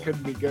imagine that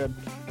could be good.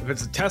 If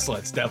it's a Tesla,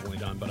 it's definitely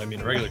done. But I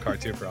mean, a regular car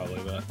too,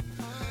 probably.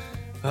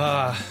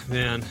 But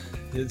man,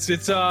 it's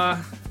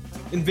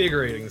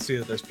invigorating to see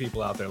that there's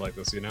people out there like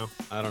this.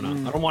 I don't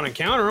know. I don't want to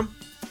encounter them.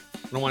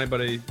 I don't want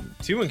anybody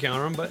to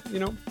encounter them, but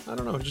I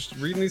don't know. Just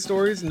reading these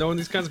stories and knowing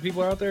these kinds of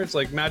people are out there, it's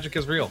like magic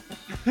is real.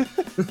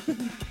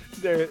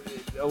 There,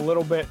 a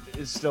little bit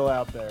is still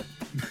out there.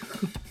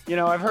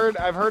 I've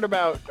heard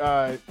about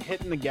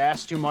hitting the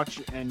gas too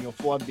much and you'll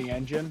flood the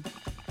engine.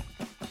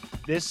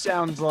 This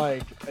sounds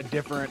like a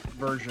different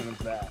version of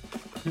that.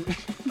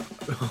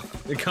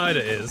 It kind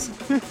of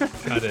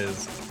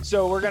is.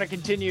 So we're gonna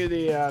continue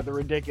the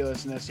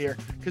ridiculousness here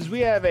because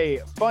we have a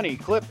funny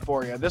clip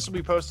for you. This will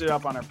be posted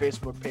up on our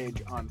Facebook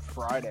page on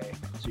Friday,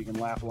 so you can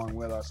laugh along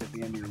with us at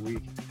the end of your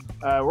week.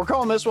 We're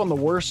calling this one the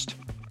worst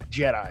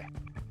Jedi.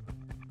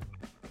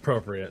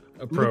 Appropriate.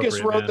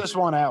 Lucas wrote this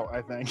one out,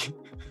 I think.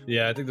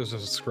 Yeah, I think this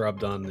was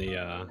scrubbed on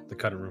the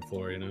cutting room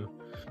floor,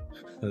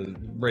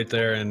 right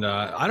there. And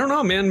I don't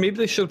know, man. Maybe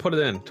they should put it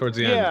in towards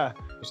the end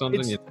or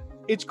something.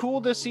 It's cool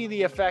to see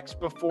the effects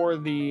before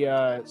the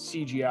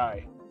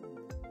CGI.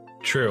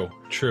 True.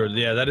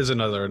 Yeah, that is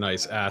another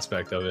nice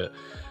aspect of it.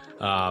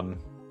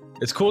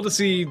 It's cool to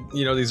see,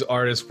 these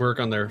artists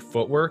work on their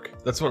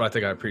footwork. That's what I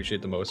think I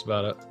appreciate the most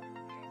about it.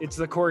 It's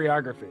the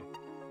choreography.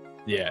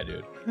 Yeah,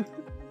 dude.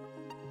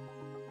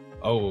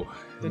 Oh,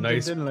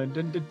 nice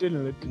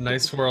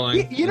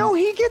swirling.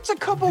 He gets a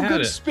couple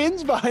good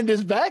spins behind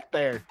his back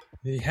there.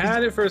 He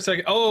had it for a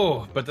second.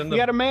 Oh, but then you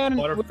got a man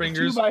with a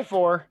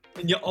 2x4.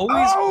 And you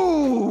always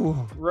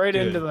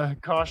into the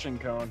caution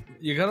cone.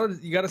 You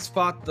gotta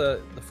spot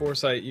the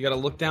foresight. You gotta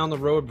look down the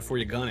road before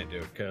you gun it,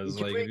 dude. Because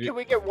can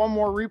we get one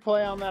more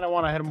replay on that? I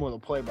want to hit him with a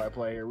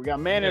play-by-play here. We got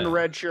man in a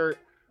red shirt,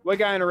 white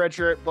guy in a red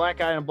shirt, black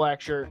guy in a black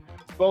shirt.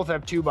 Both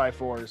have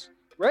 2x4s.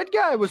 Red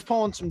guy was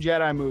pulling some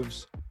Jedi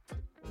moves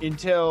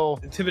until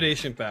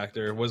intimidation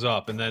factor was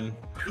up, and then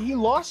he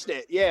lost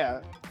it.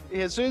 Yeah,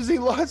 as soon as he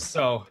lost.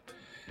 So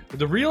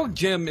the real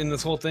gem in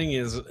this whole thing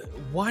is,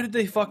 why did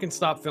they fucking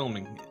stop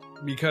filming?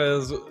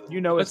 Because he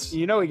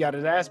got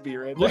his ass beat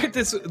right there. Look at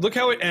this. Look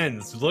how it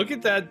ends. Look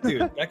at that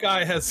dude. That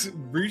guy has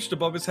reached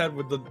above his head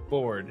with the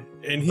board,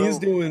 and he's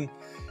doing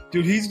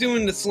Dude, he's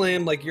doing the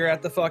slam like you're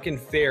at the fucking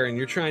fair and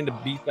you're trying to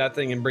beat that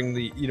thing and bring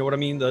the, you know what I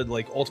mean? The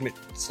like ultimate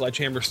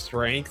sledgehammer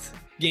strength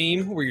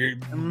game where you're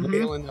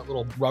wailing that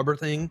little rubber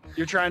thing.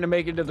 You're trying to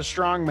make it to the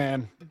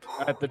strongman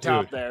at the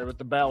top there with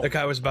the belt. That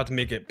guy was about to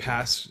make it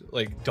past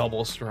like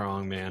double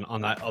strong, man,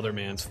 on that other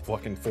man's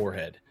fucking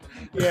forehead.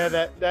 Yeah,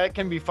 that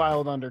can be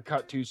filed under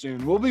cut too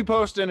soon. We'll be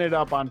posting it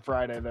up on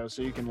Friday though,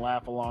 so you can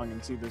laugh along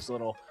and see this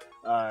little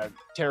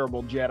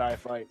terrible Jedi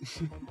fight.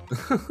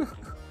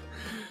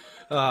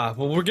 Well,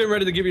 we're getting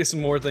ready to give you some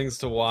more things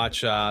to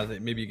watch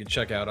that maybe you can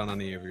check out on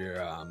any of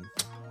your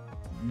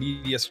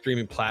media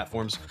streaming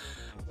platforms.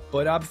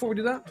 But before we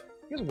do that,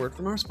 here's a word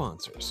from our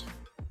sponsors.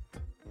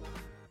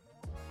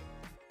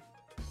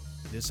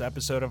 This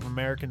episode of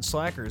American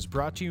Slacker is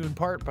brought to you in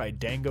part by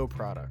Dango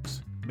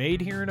Products. Made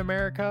here in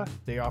America,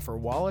 they offer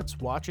wallets,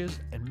 watches,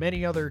 and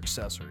many other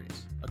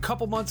accessories. A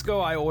couple months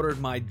ago, I ordered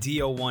my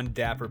DO1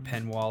 Dapper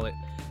pen wallet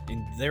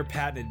in their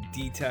patented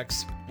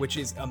D-Tex, which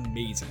is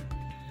amazing.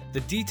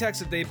 The D-Tex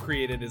that they've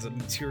created is a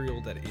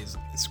material that is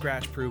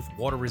scratch-proof,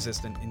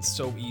 water-resistant, and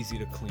so easy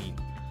to clean.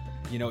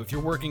 You know, if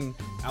you're working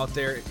out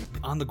there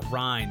on the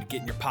grind,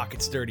 getting your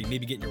pockets dirty,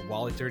 maybe getting your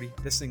wallet dirty,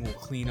 this thing will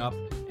clean up,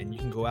 and you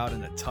can go out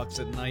in a tux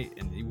at night,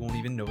 and you won't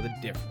even know the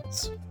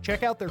difference.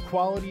 Check out their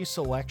quality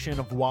selection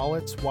of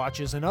wallets,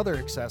 watches, and other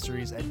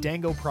accessories at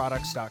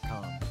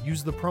dangoproducts.com.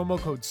 Use the promo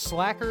code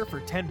SLACKER for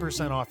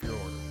 10% off your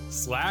order.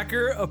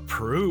 Slacker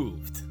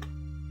approved.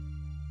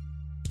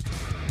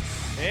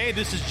 Hey,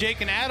 this is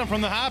Jake and Adam from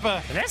the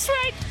Hopper. That's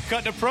right.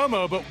 Cutting a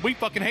promo, but we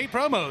fucking hate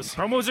promos.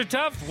 Promos are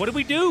tough. What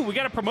do? We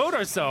got to promote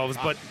ourselves,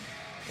 but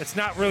it's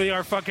not really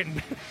our fucking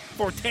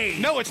forte.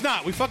 No, it's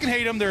not. We fucking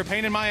hate them. They're a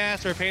pain in my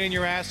ass. They're a pain in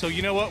your ass. So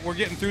you know what? We're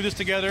getting through this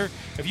together.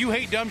 If you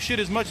hate dumb shit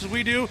as much as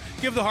we do,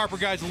 give the Harper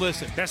guys a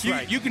listen. That's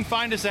right. You can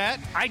find us at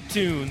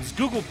iTunes,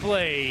 Google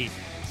Play,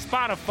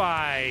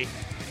 Spotify,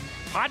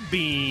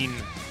 Podbean,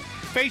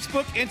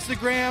 Facebook,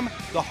 Instagram,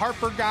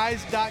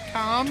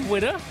 theharperguys.com.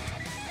 Twitter,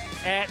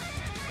 at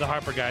The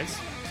Harper Guys.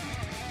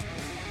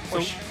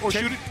 Or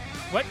shoot it.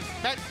 What?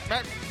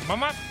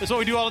 Mama? That's what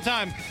we do all the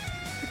time.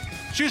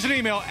 Shoot us an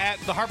email at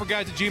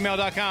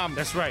theharperguys@gmail.com.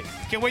 That's right.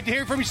 Can't wait to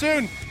hear from you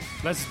soon.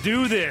 Let's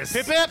do this.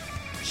 Hip hip.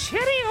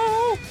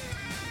 Cheerio.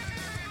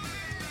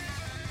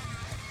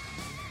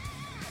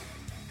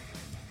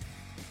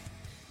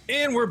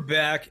 And we're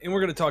back, and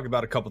we're going to talk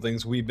about a couple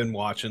things we've been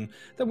watching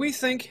that we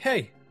think,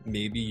 hey,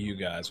 maybe you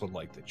guys would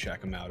like to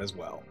check them out as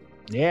well.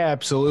 Yeah,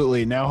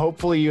 absolutely. Now,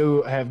 hopefully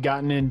you have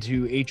gotten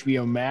into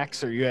HBO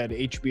Max or you had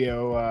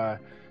HBO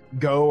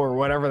Go or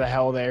whatever the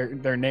hell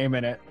they're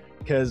naming it,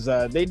 because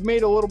they'd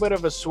made a little bit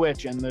of a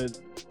switch, and the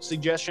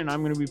suggestion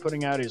I'm going to be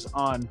putting out is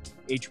on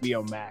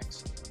HBO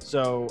Max.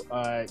 So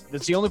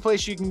that's the only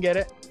place you can get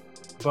it,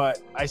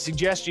 but I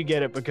suggest you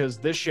get it because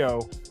this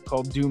show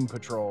called Doom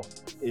Patrol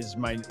is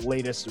my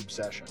latest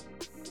obsession.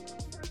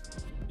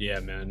 Yeah,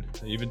 man.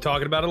 You've been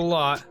talking about it a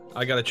lot.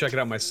 I got to check it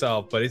out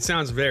myself, but it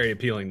sounds very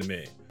appealing to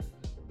me.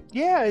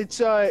 Yeah, it's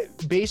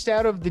based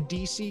out of the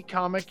DC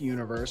comic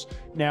universe.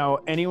 Now,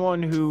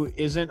 anyone who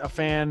isn't a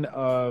fan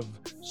of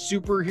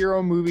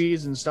superhero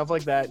movies and stuff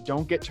like that,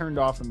 don't get turned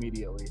off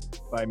immediately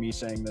by me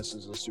saying this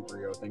is a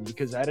superhero thing,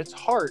 because at its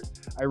heart,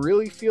 I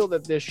really feel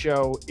that this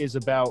show is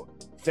about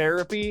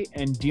therapy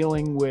and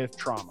dealing with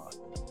trauma.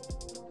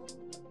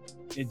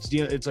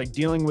 It's like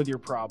dealing with your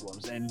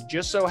problems, and it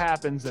just so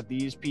happens that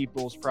these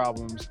people's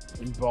problems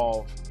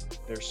involve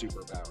their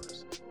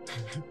superpowers.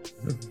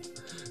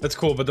 That's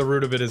cool, but the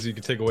root of it is you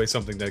could take away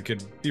something that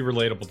could be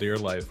relatable to your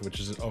life, which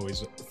is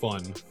always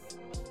fun.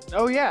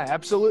 Oh yeah,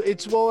 absolutely.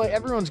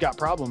 Everyone's got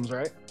problems,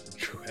 right?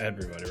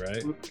 Everybody,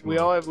 right? We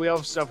all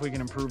have stuff we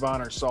can improve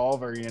on or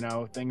solve, or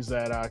things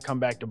that come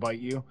back to bite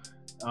you.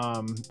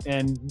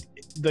 And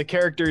the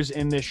characters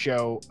in this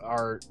show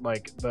are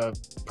like the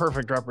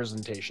perfect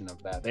representation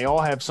of that. They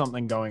all have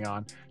something going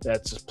on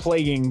that's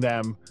plaguing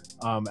them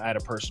at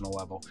a personal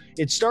level.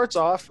 It starts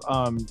off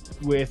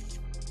with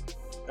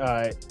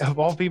of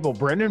all people,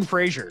 Brendan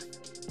Fraser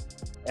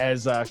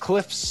as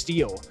Cliff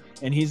Steele,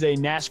 and he's a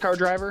NASCAR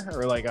driver,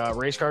 or like a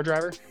race car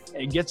driver,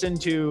 and gets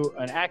into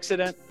an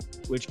accident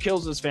which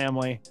kills his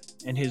family,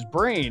 and his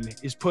brain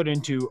is put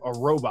into a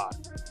robot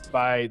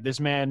by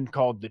this man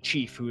called the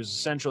Chief, who is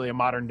essentially a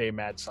modern day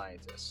mad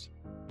scientist.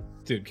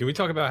 Dude, can we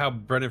talk about how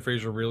Brendan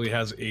Fraser really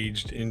has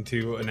aged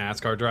into a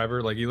NASCAR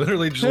driver? Like, he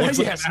literally just looks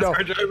like a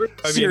NASCAR driver.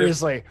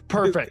 Seriously,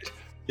 perfect.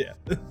 Yeah.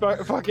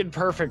 Fucking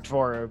perfect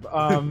for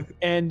him.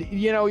 And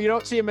you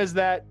don't see him as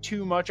that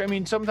too much. I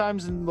mean,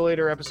 sometimes in the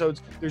later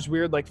episodes there's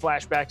weird like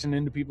flashbacks and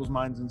into people's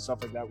minds and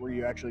stuff like that where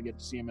you actually get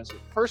to see him as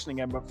a person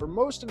again, but for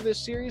most of this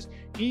series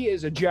he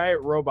is a giant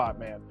robot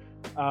man.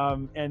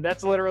 And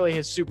that's literally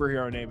his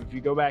superhero name. If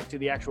you go back to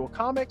the actual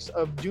comics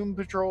of Doom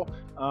Patrol,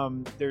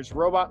 there's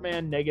Robot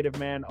Man, Negative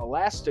Man,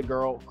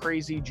 Elastigirl,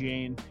 Crazy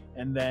Jane,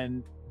 and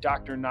then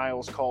Dr.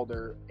 Niles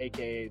Calder,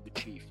 aka the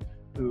Chief,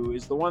 who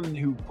is the one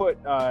who put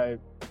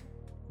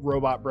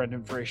Robot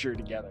Brendan Fraser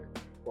together,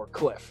 or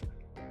Cliff,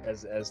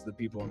 as the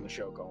people in the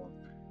show call him.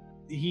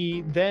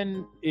 he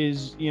then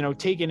is,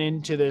 taken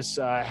into this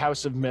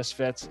House of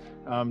Misfits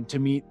to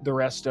meet the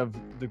rest of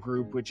the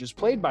group, which is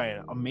played by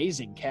an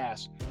amazing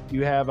cast.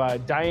 You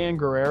have Diane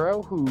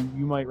Guerrero, who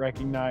you might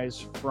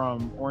recognize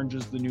from Orange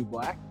is the New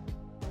Black.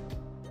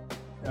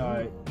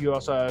 You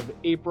also have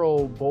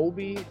April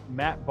Bowlby,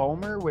 Matt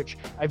Bomer, which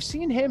I've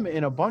seen him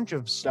in a bunch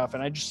of stuff,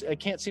 and I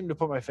can't seem to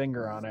put my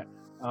finger on it.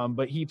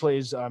 But he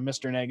plays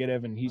Mr.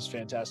 Negative, and he's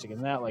fantastic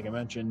in that. Like I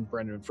mentioned,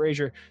 Brendan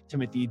Fraser.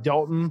 Timothy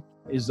Dalton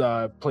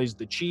plays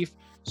the Chief.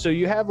 So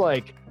you have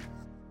like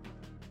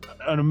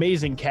an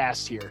amazing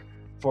cast here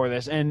for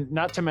this, and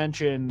not to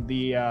mention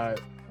the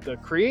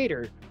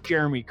creator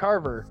Jeremy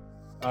Carver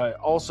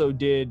also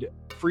did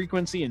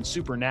Frequency and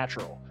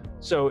Supernatural.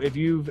 So if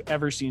you've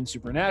ever seen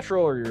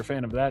Supernatural or you're a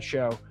fan of that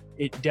show,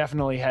 it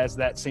definitely has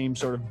that same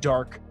sort of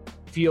dark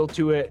feel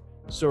to it.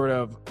 Sort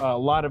of a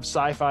lot of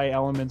sci-fi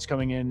elements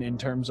coming in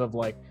terms of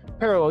like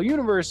parallel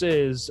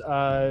universes,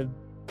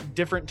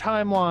 different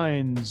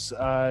timelines,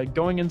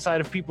 going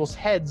inside of people's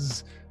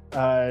heads,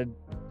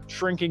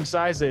 shrinking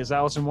sizes,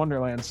 Alice in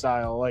Wonderland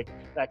style, like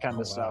that kind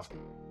of stuff.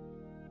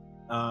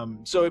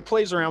 So it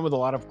plays around with a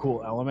lot of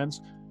cool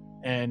elements.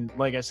 And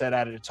like I said,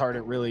 at its heart,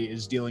 it really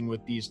is dealing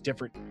with these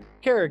different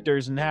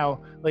characters and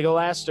how, like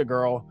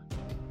Elastigirl,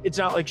 it's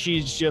not like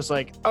she's just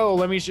like, oh,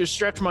 let me just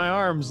stretch my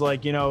arms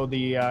like,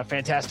 the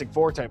Fantastic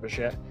Four type of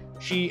shit.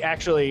 She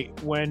actually,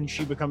 when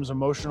she becomes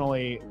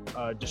emotionally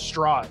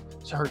distraught,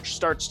 her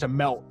starts to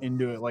melt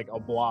into it like a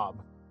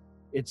blob.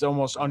 It's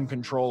almost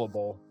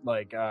uncontrollable,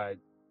 like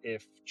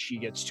if she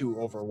gets too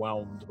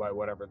overwhelmed by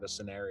whatever the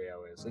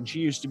scenario is. And she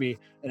used to be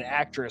an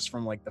actress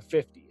from like the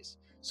 50s.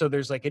 So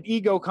there's like an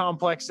ego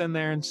complex in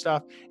there and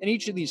stuff. And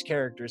each of these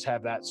characters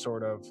have that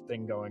sort of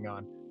thing going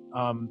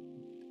on.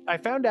 I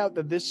found out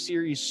that this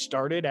series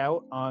started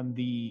out on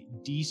the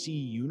DC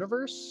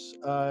Universe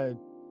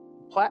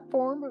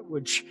platform,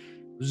 which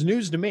was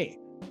news to me.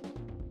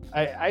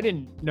 I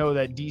didn't know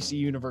that DC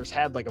Universe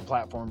had like a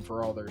platform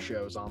for all their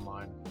shows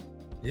online.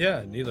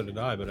 Yeah, neither did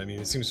I, but I mean,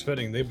 it seems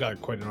fitting. They've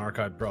got quite an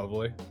archive,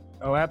 probably.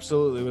 Oh,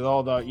 absolutely. With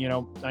all the,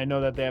 I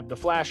know that they have The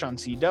Flash on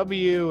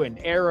CW and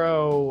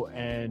Arrow,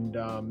 and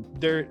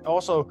they're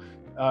also,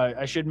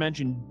 I should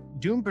mention,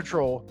 Doom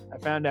Patrol, I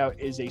found out,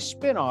 is a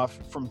spin-off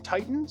from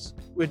Titans,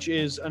 which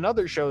is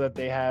another show that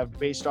they have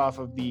based off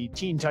of the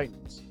Teen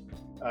Titans.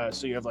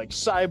 So you have like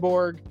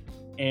Cyborg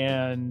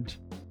and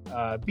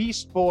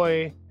Beast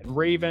Boy and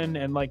Raven,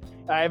 and like,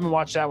 I haven't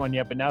watched that one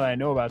yet, but now that I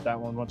know about that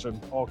one, once I'm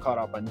all caught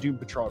up on Doom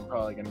Patrol, I'm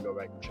probably going to go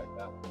back and check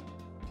that one.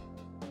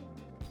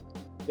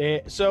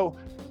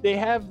 They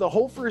have the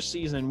whole first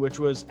season, which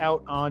was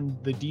out on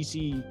the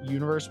DC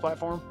Universe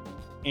platform,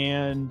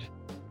 and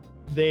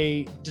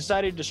they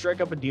decided to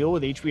strike up a deal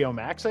with HBO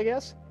Max, I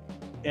guess,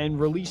 and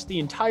release the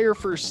entire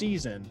first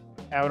season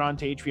out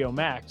onto HBO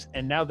Max.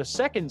 And now the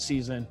second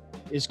season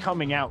is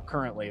coming out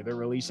currently. They're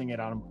releasing it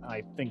on,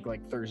 I think,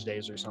 like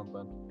Thursdays or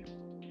something,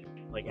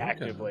 like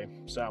actively.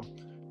 So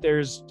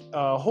there's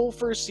a whole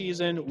first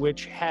season,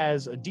 which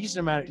has a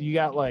decent amount. You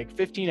got like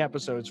 15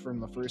 episodes from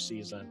the first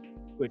season,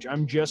 which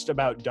I'm just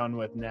about done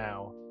with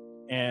now.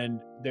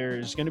 And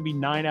there's going to be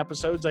 9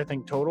 episodes, I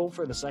think, total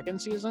for the second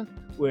season,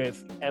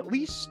 with at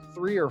least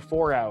 3 or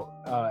 4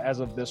 out as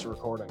of this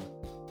recording.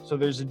 So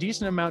there's a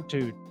decent amount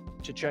to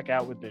check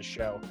out with this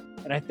show.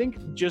 And I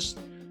think just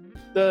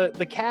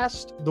the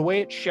cast, the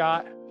way it's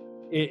shot,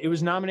 it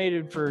was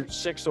nominated for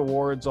 6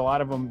 awards, a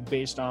lot of them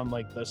based on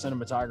like the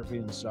cinematography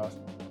and stuff.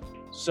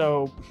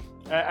 So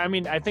I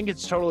mean, I think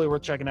it's totally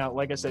worth checking out.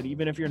 Like I said,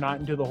 even if you're not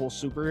into the whole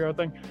superhero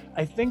thing,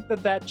 I think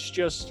that's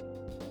just,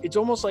 it's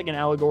almost like an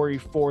allegory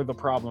for the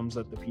problems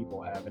that the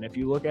people have. And if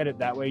you look at it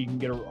that way, you can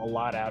get a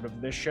lot out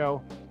of this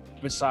show,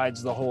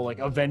 besides the whole like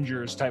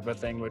Avengers type of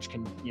thing, which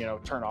can,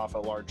 turn off a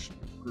large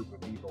group of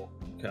people.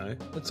 Okay,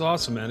 that's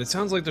awesome, man. It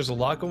sounds like there's a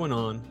lot going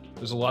on.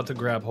 There's a lot to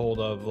grab hold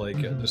of. Like,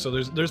 so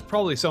there's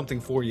probably something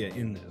for you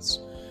in this.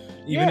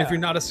 Even if you're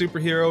not a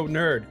superhero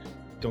nerd,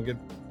 don't get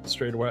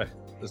strayed away.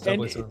 This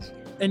definitely sounds.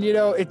 And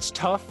it's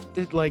tough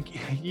to, like,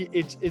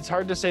 it's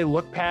hard to say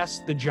look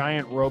past the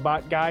giant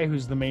robot guy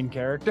who's the main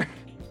character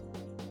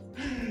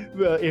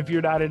if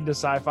you're not into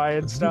sci-fi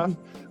and stuff.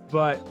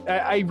 But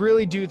I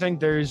really do think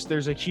there's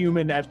a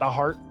human at the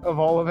heart of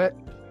all of it,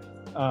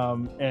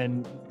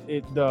 and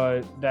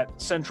that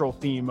central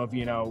theme of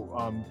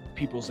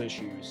people's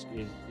issues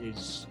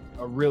is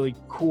a really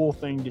cool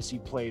thing to see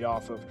played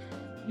off of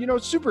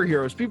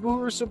superheroes, people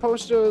who are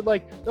supposed to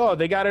like, oh,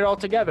 they got it all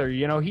together,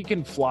 he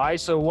can fly,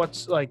 so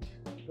what's like,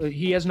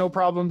 he has no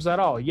problems at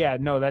all. Yeah,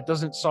 no, that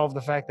doesn't solve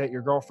the fact that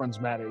your girlfriend's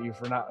mad at you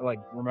for not like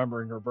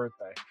remembering her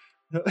birthday.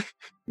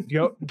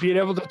 Being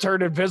able to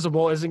turn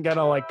invisible isn't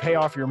gonna like pay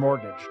off your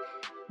mortgage.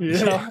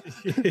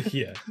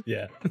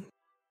 Yeah.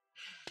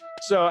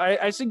 So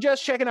I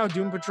suggest checking out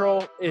Doom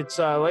Patrol. It's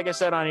like I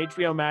said, on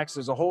HBO Max.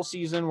 There's a whole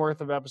season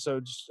worth of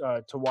episodes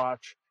to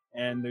watch,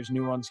 and there's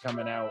new ones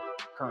coming out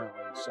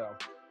currently. So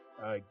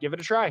give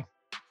it a try.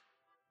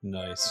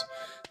 Nice.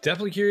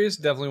 Definitely curious.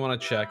 Definitely want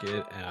to check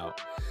it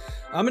out.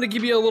 I'm going to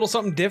give you a little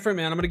something different,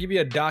 man. I'm going to give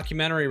you a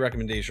documentary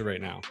recommendation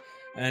right now.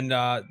 And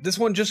this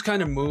one just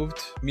kind of moved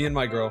me and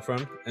my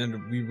girlfriend,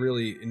 and we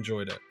really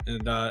enjoyed it.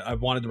 And I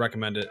wanted to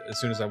recommend it as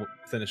soon as I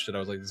finished it. I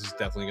was like, this is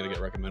definitely going to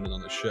get recommended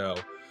on the show.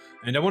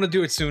 And I want to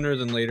do it sooner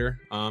than later,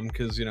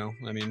 because, you know,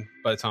 I mean,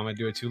 by the time I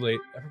do it too late,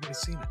 everybody's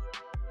seen it.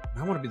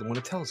 And I want to be the one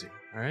that tells you,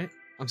 all right?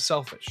 I'm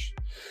selfish.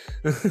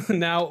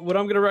 Now, what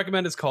I'm going to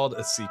recommend is called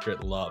A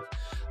Secret Love.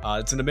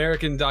 It's an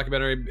American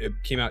documentary. It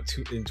came out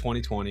in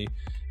 2020,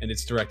 and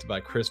it's directed by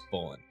Chris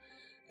Bolin.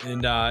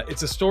 And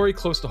it's a story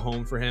close to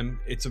home for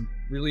him. It's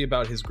really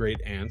about his great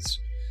aunts.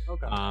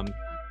 Okay.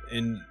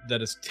 And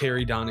that is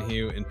Terry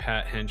Donahue and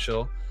Pat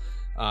Henschel.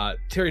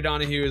 Terry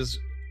Donahue is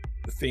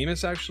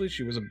famous, actually.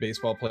 She was a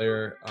baseball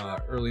player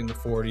early in the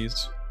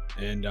 40s.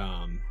 And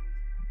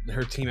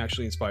her team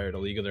actually inspired A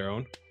League of Their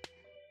Own.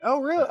 Oh,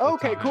 really?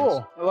 Okay,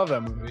 cool. I love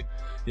that movie.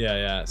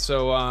 Yeah.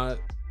 So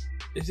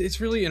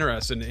it's really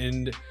interesting.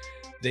 And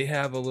they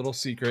have a little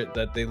secret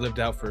that they lived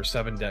out for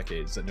 7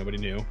 decades that nobody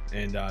knew.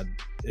 And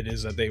it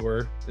is that they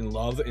were in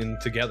love and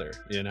together,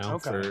 you know,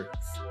 for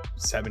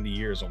 70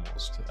 years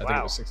almost. I think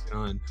it was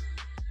 69.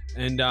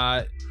 And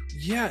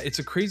yeah, it's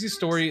a crazy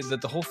story that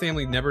the whole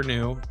family never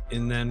knew.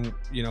 And then,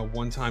 you know,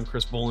 one time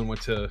Chris Bolin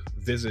went to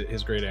visit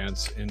his great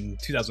aunts in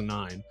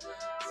 2009.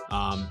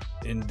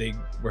 And they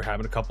were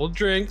having a couple of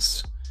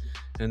drinks.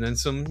 And then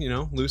some, you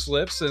know, loose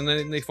lips, and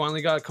then they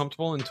finally got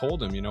comfortable and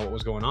told him, you know, what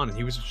was going on. And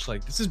he was just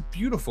like, this is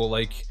beautiful.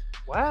 Like,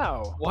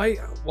 wow. Why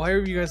are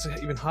you guys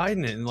even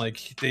hiding it? And like,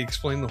 they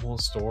explained the whole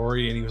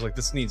story, and he was like,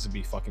 this needs to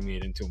be fucking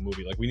made into a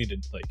movie. Like, we need to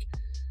like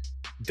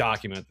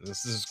document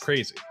this. This is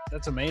crazy.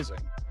 That's amazing.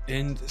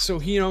 And so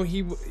he, you know,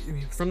 he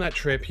from that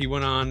trip, he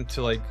went on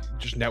to like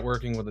just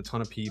networking with a ton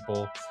of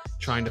people,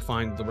 trying to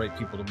find the right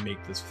people to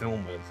make this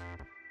film with.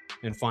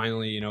 And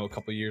finally, you know, a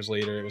couple of years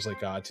later, it was like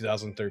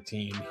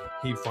 2013,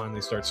 he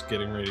finally starts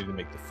getting ready to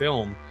make the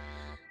film.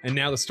 And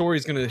now the story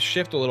is going to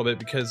shift a little bit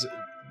because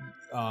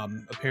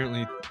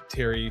apparently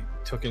Terry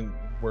took in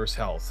worse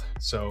health.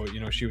 So, you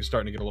know, she was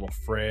starting to get a little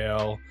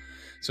frail.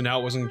 So now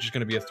it wasn't just going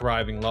to be a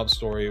thriving love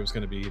story. It was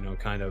going to be, you know,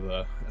 kind of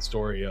a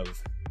story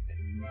of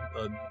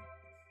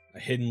a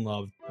hidden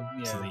love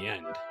to the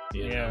end.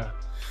 You know?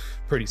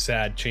 Pretty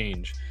sad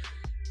change.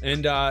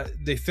 And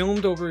they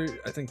filmed over,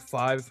 I think,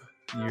 5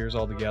 years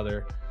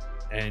altogether,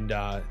 and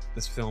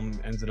this film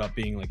ended up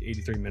being like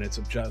 83 minutes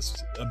of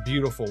just a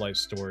beautiful life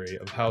story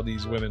of how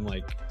these women,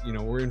 like, you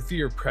know, were in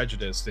fear of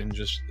prejudice and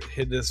just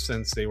hid this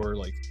since they were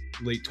like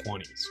late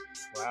 20s.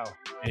 Wow.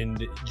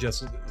 And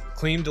just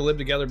claimed to live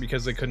together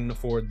because they couldn't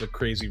afford the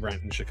crazy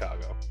rent in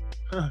Chicago.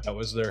 That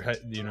was their,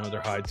 you know,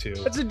 their high too.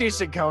 That's a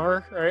decent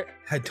cover, right?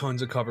 Had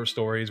tons of cover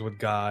stories with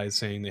guys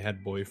saying they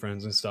had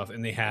boyfriends and stuff,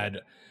 and they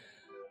had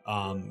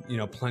you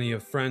know, plenty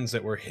of friends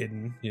that were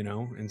hidden, you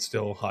know, and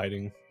still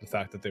hiding the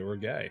fact that they were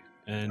gay.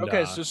 And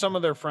okay, so some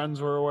of their friends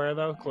were aware,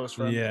 though, close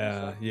friends.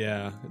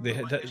 Yeah.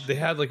 They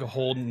had like a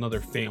whole another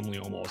family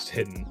almost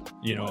hidden,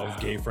 you know, of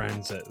gay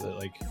friends that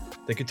like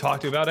they could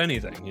talk to about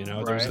anything. You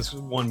know, there was this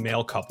one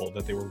male couple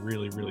that they were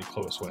really, really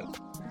close with.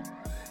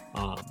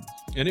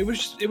 And it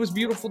was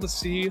beautiful to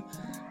see.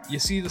 You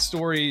see the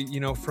story, you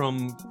know,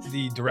 from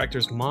the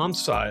director's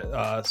mom's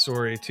side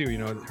story too, you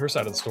know, her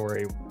side of the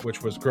story,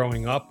 which was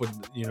growing up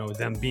with, you know,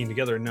 them being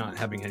together, not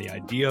having any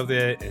idea of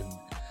it, and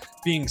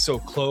being so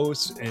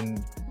close,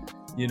 and,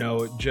 you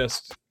know,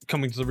 just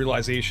coming to the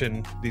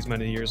realization these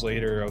many years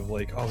later of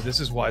like, oh, this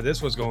is why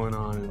this was going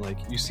on. And like,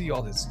 you see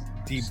all this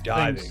deep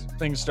diving.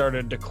 Things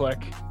started to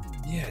click.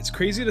 Yeah, it's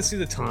crazy to see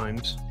the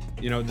times,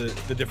 you know,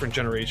 the different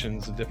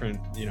generations, the different,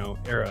 you know,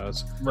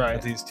 eras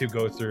that these two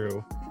go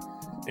through.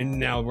 And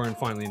now we're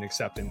finally an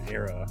accepting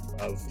era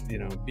of, you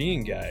know,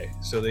 being gay.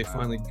 So they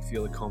finally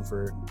feel the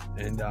comfort.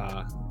 And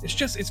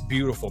it's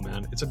beautiful,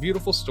 man. It's a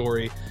beautiful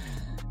story.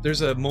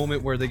 There's a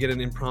moment where they get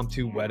an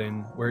impromptu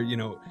wedding where, you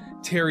know,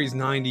 Terry's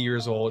 90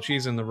 years old.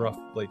 She's in the rough,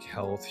 like,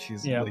 health.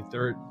 She's like,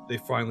 they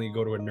finally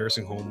go to a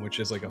nursing home,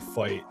 which is like a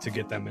fight to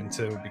get them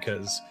into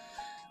because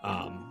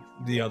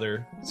the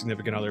other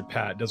significant other,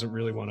 Pat, doesn't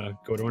really want to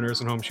go to a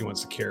nursing home. She wants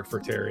to care for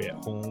Terry at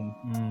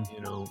home. You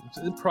know,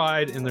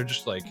 pride, and they're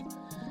just like,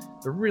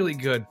 they're really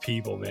good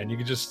people, man. You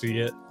can just see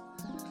it.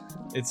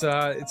 It's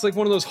like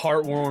one of those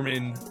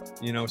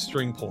heartwarming, you know,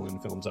 string pulling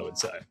films, I would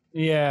say.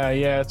 Yeah,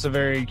 it's a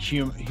very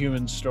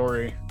human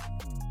story.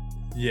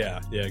 Yeah,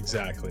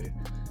 exactly.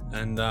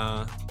 And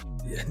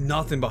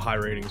nothing but high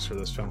ratings for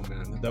this film,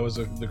 man. That was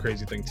the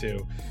crazy thing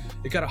too.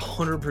 It got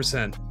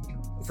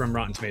 100% from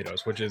Rotten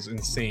Tomatoes, which is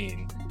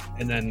insane.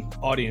 And then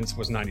audience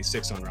was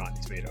 96 on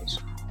Rotten Tomatoes.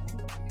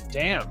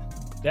 Damn,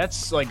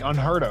 that's like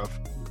unheard of.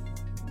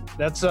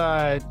 That's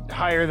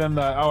higher than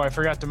I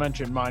forgot to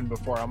mention mine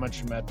before. I'll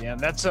mention them at the end.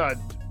 That's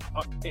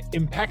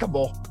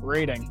impeccable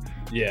rating.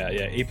 Yeah,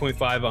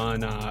 8.5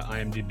 on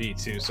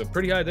IMDb too. So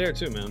pretty high there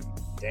too, man.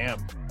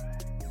 Damn.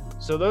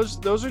 So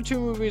those are two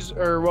movies,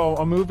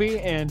 a movie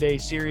and a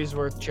series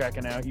worth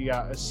checking out. You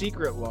got A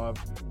Secret Love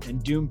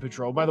and Doom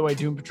Patrol. By the way,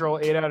 Doom Patrol,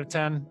 8 out of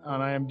 10 on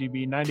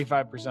IMDb,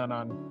 95%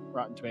 on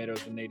Rotten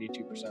Tomatoes, and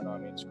 82%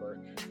 audience score.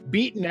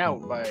 Beaten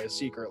out by A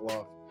Secret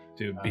Love.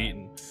 Dude,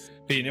 beaten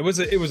beating. It was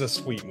a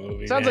sweet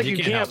movie. Sounds man. like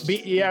you can't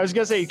beat. Yeah, I was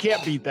gonna say you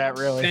can't beat that.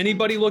 Really. If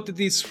anybody looked at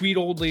these sweet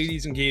old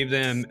ladies and gave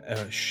them a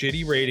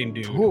shitty rating,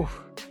 dude. Whew.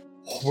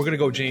 We're gonna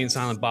go Jay and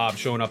Silent Bob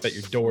showing up at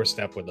your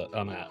doorstep with it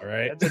on that, all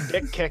right? That's a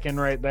dick kicking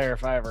right there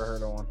if I ever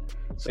heard of one.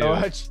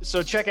 So,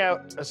 so check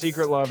out A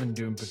Secret Love and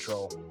Doom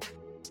Patrol.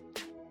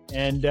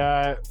 And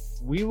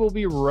we will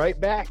be right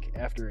back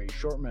after a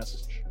short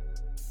message.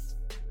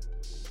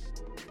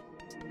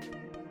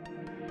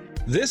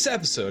 This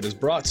episode is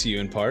brought to you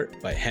in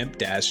part by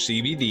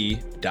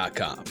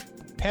hemp-cbd.com.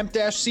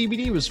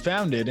 Hemp-CBD was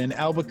founded in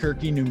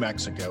Albuquerque, New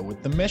Mexico,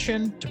 with the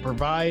mission to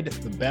provide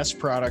the best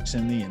products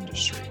in the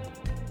industry.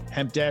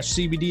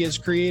 Hemp-CBD has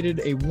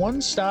created a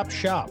one-stop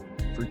shop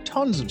for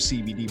tons of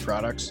CBD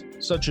products,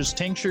 such as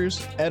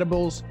tinctures,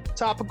 edibles,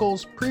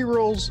 topicals,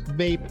 pre-rolls,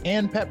 vape,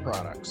 and pet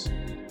products.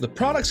 The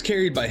products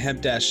carried by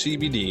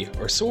Hemp-CBD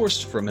are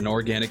sourced from an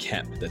organic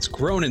hemp that's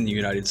grown in the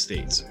United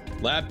States,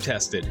 lab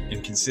tested,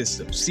 and consists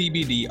of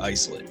CBD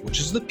isolate,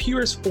 which is the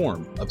purest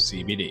form of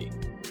CBD.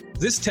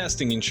 This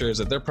testing ensures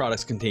that their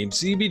products contain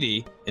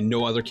CBD and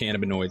no other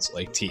cannabinoids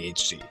like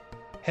THC.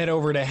 Head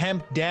over to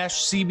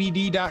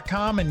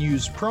hemp-cbd.com and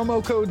use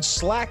promo code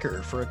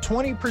SLACKER for a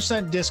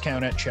 20%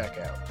 discount at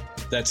checkout.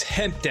 That's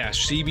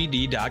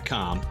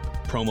hemp-cbd.com,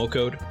 promo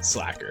code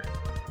SLACKER.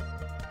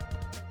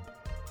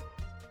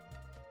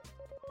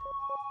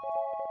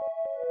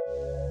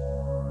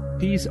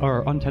 These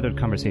are untethered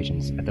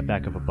conversations at the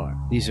back of a bar.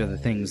 These are the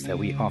things that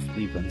we oft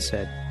leave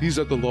unsaid. These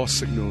are the lost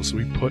signals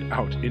we put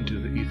out into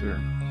the ether.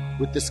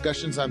 With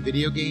discussions on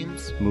video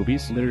games,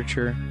 movies,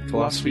 literature,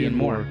 philosophy, and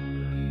more.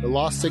 The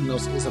Lost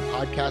Signals is a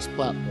podcast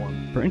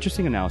platform for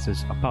interesting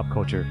analysis of pop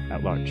culture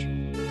at large.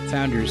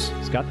 Founders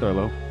Scott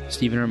Thurlow,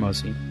 Stephen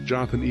Hermosi,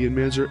 Jonathan Ian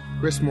Manzer,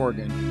 Chris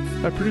Morgan.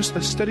 I produce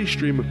a steady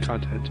stream of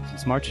content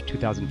since March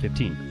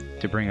 2015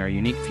 to bring our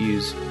unique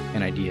views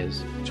and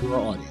ideas to our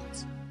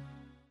audience.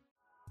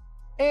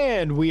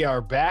 And we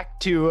are back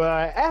to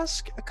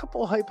ask a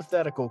couple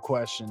hypothetical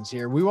questions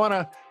here. We want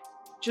to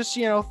just,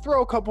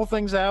 throw a couple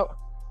things out,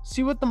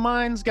 see what the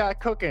mind's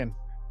got cooking.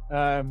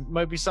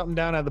 Might be something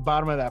down at the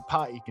bottom of that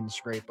pot you can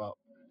scrape up.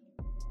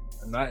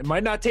 It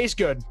might not taste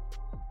good.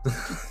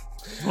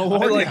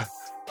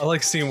 I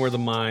like seeing where the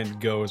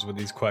mind goes with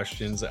these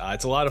questions.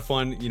 It's a lot of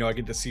fun. I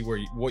get to see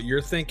what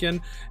you're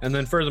thinking. And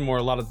then furthermore,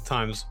 a lot of the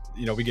times,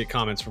 we get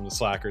comments from the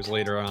slackers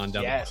later on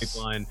down the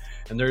pipeline.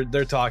 And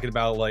they're talking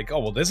about like, oh,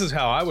 well, this is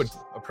how I would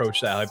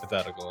approach that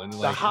hypothetical. And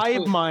the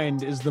hive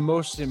mind is the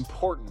most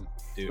important,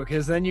 dude,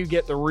 because then you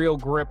get the real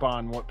grip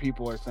on what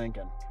people are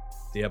thinking.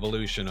 The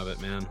evolution of it,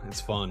 man. It's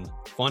fun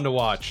to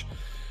watch.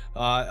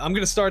 I'm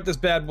gonna start this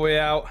bad boy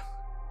out.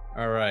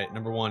 All right,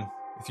 number one,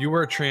 if you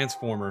were a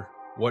transformer,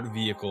 what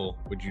vehicle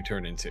would you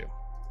turn into?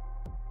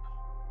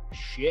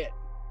 Shit.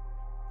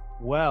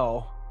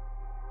 Well,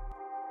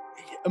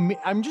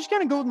 I'm just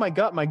gonna go with my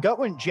gut. My gut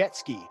went jet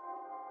ski.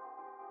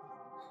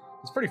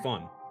 It's pretty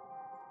fun.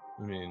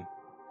 I mean,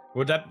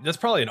 that's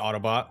probably an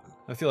Autobot.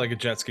 I feel like a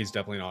jet ski is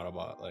definitely an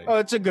Autobot. Like, oh,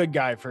 it's a good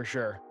guy for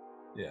sure.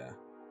 Yeah,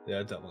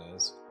 it definitely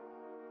is.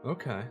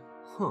 Okay.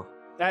 Huh.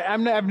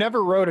 I've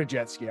never rode a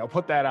jet ski. I'll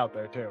put that out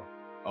there too.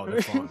 Oh,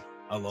 they're fun.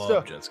 I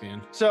love jet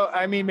skiing. So,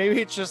 I mean,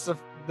 maybe it's just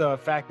the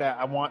fact that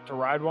I want to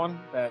ride one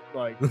that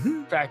like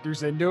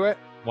factors into it.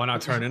 Why not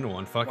turn into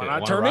one? Fuck it. Why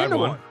not turn into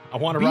one? I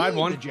want to ride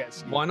one. Jet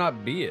ski. Why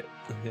not be it?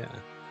 Yeah.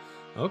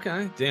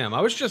 Okay. Damn.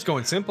 I was just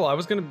going simple. I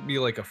was gonna be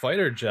like a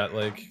fighter jet.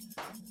 Like,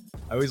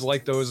 I always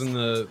liked those in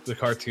the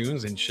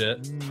cartoons and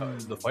shit.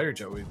 The fighter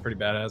jet would be pretty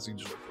badass. You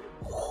just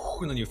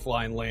and then you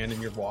fly and land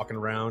and you're walking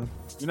around.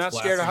 You're not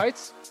scared of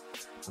heights?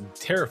 I'm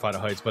terrified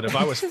of heights, but if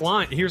I was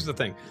flying, here's the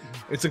thing.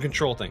 It's a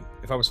control thing.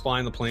 If I was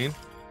flying the plane,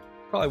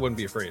 probably wouldn't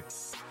be afraid.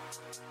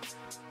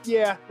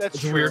 Yeah, that's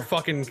it's true. a weird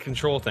fucking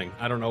control thing.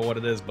 I don't know what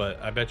it is, but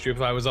I bet you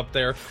if I was up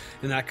there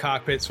in that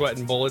cockpit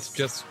sweating bullets,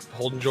 just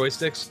holding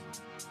joysticks,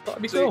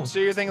 that'd be cool. So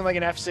you're thinking like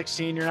an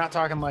F-16, you're not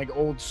talking like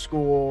old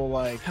school,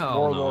 like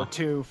World War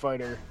II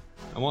fighter.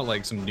 I want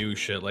like some new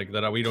shit like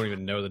that we don't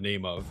even know the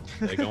name of.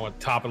 Like I want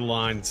top of the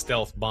line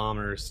stealth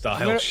bomber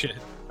style shit.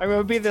 I'm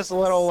gonna be this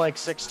little like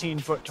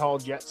 16-foot tall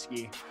jet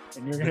ski,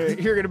 and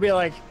you're gonna be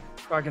like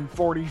fucking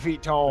 40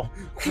 feet tall.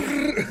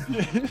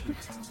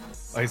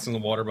 Ice in the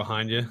water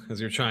behind you as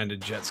you're trying to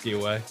jet ski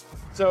away.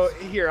 So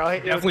here,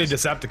 definitely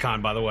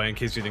Decepticon, by the way, in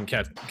case you didn't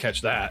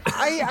catch that.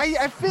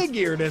 I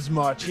figured as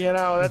much.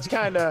 That's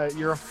kind of,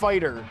 you're a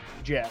fighter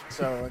jet,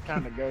 so it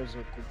kind of goes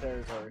with the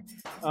territory.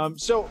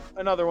 So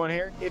another one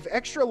here: if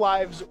extra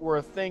lives were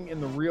a thing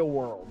in the real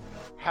world,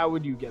 how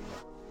would you get them?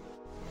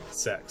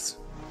 Sex.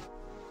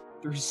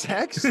 Through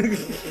sex?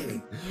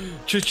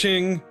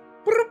 Cha-ching.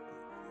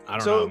 I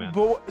don't know, man.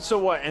 But so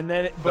what? And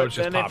then, but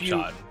then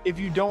if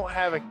you don't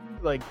have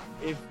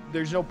if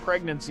there's no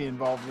pregnancy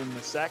involved in the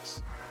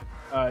sex,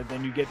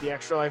 then you get the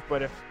extra life.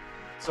 But if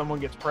someone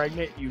gets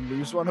pregnant, you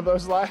lose one of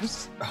those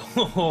lives.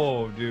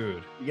 Oh,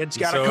 dude. It's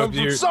got to come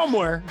from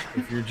somewhere.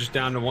 If you're just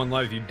down to one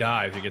life, you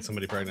die if you get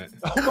somebody pregnant.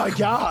 Oh my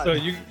God. So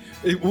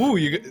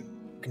you get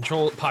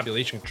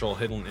population control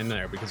hidden in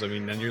there, because I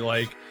mean, then you're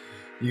like,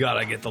 You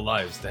gotta get the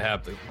lives to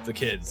have the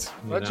kids.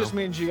 That just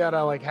means you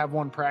gotta like have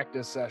one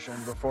practice session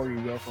before you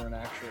go for an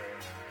actual.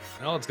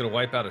 Oh, it's gonna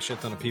wipe out a shit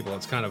ton of people.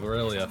 It's kind of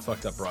really a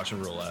fucked up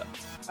Russian roulette.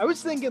 I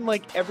was thinking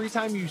like every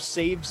time you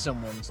save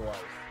someone's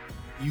life,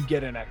 you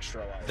get an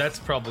extra life. That's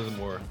probably the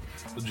more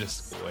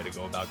logistical way to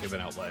go about giving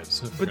out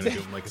lives. We're gonna do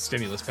them like a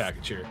stimulus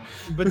package here.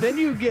 But then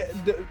you get,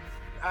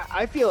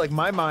 I feel like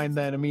my mind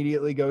then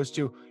immediately goes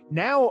to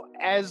now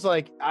as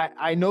like,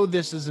 I know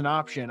this is an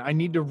option. I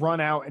need to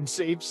run out and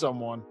save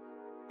someone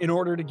in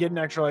order to get an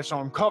extra life so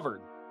I'm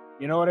covered.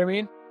 You know what I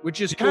mean? Which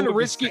is kind of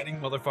risky. Setting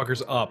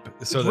motherfuckers up.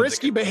 So it's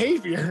risky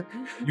behavior.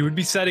 You would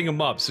be setting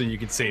them up so you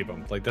could save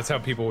them. Like, that's how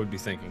people would be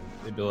thinking.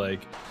 They'd be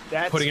like,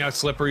 putting out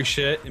slippery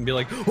shit and be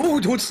like, oh,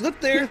 don't slip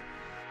there.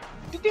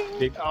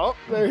 Oh,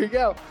 there you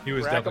go. He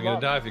was definitely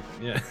gonna die.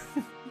 Yeah.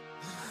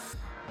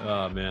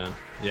 Oh man.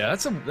 Yeah,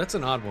 that's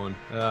an odd one.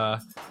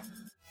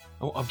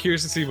 I'm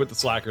curious to see what the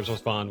slackers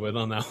respond with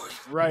on that one.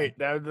 Right.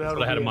 That's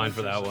what I had in mind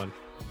for that one.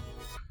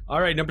 All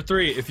right, number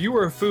 3. If you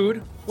were a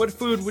food, what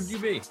food would you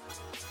be?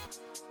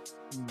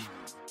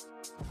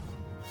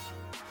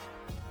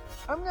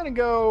 I'm gonna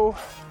go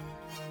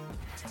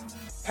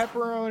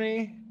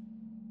pepperoni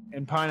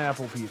and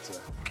pineapple pizza.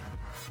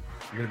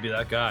 You're gonna be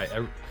that guy.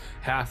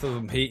 Half of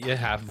them hate you,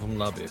 half of them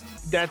love you.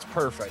 That's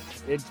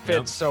perfect. It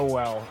fits so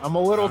well. I'm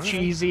a little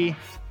cheesy.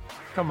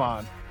 Come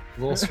on.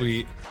 A little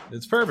sweet.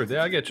 It's perfect.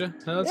 Yeah, I get you.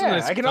 That's a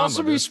nice I can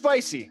also be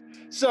spicy.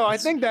 So I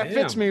think that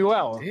fits me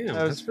well. Damn,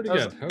 that's pretty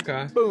good.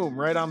 Okay. Boom,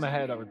 right on the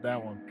head with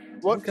that one.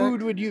 What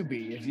food would you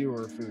be if you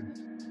were a food?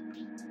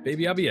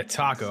 Baby, I'll be a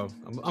taco.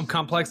 I'm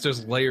complex.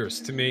 There's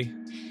layers to me.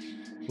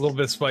 A little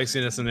bit of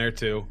spiciness in there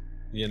too,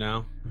 you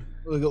know?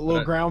 A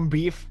little ground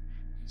beef.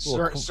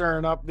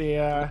 Stirring up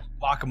the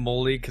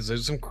guacamole because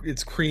there's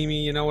it's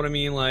creamy, you know what I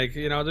mean? Like,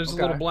 you know, there's a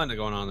little blend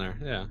going on there.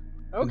 Yeah.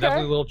 Okay. And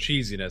definitely a little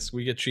cheesiness.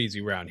 We get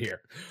cheesy around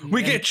here.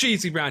 We get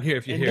cheesy around here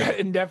if you hear.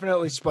 And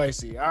definitely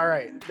spicy. All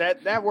right.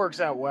 That works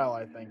out well,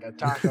 I think. A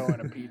taco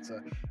and a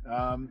pizza.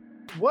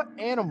 What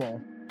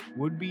animal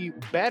would be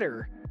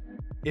better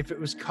if it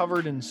was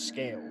covered in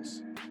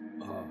scales?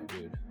 Oh,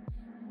 dude.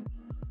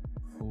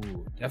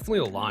 Ooh, definitely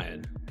a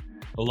lion.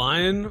 A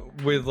lion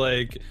with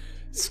like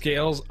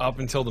scales up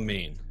until the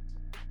mane.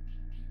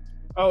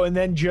 Oh, and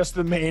then just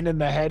the mane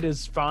and the head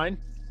is fine?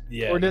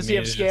 Yeah. Or does he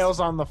have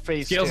scales on the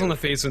face? Scales on the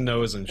face and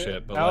nose and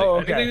shit. But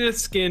anything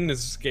that's skin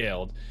is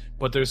scaled,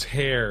 but there's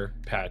hair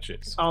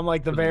patches. On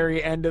like the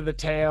very end of the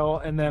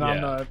tail and then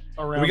on the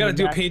around. We got to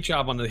do a paint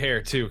job on the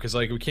hair too, because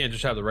like we can't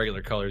just have the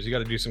regular colors. You got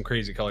to do some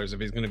crazy colors if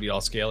he's going to be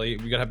all scaly.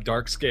 We got to have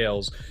dark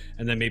scales,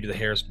 and then maybe the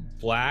hair's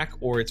black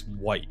or it's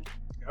white.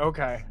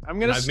 Okay, I'm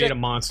gonna. I've made a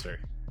monster.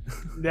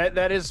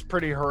 That is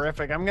pretty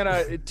horrific. I'm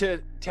gonna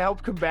to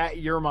help combat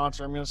your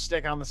monster. I'm gonna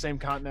stick on the same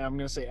continent. I'm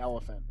gonna say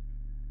elephant.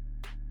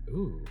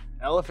 Ooh.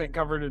 Elephant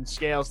covered in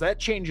scales. That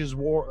changes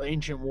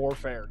ancient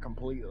warfare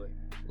completely.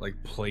 Like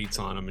plates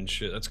on them and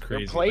shit. That's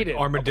crazy. Plated,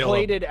 like armadillo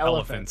plated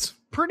elephants.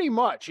 Pretty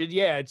much.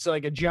 It's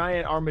like a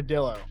giant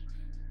armadillo.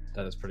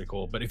 That is pretty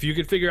cool. But if you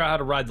could figure out how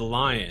to ride the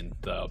lion,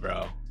 though,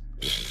 bro,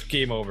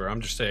 game over.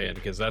 I'm just saying,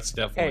 because that's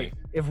definitely. Hey,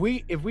 if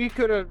we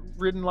could have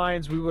ridden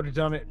lions, we would have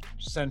done it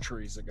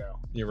centuries ago.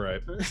 You're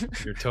right.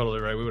 You're totally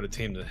right. We would have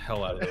tamed the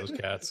hell out of those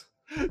cats.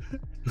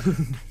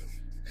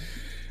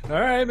 All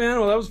right, man.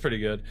 Well, that was pretty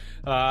good.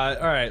 All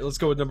right, let's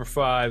go with number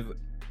 5.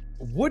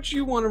 Would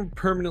you want to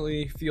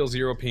permanently feel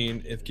zero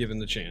pain if given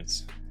the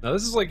chance? Now,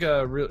 this is like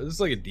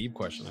a deep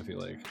question. I feel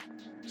like.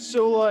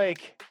 So,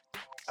 like,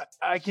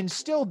 I can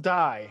still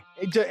die,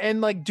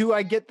 and like, do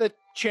I get the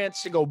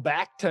chance to go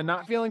back to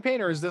not feeling pain,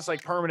 or is this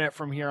like permanent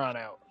from here on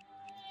out?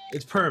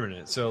 It's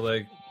permanent. So,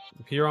 like,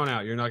 here on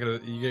out, you're not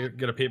gonna. You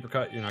get a paper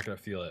cut, you're not gonna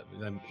feel it.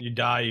 Then you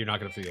die, you're not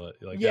gonna feel it.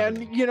 Like, yeah,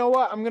 and you know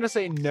what? I'm gonna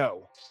say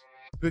no.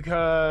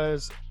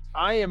 Because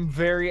I am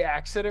very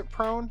accident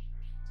prone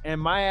and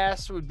my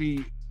ass would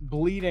be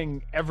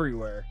bleeding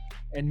everywhere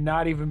and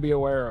not even be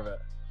aware of it.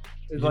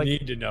 You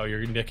need to know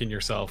you're nicking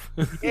yourself.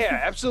 Yeah,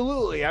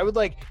 absolutely. I would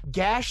like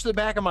gash the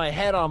back of my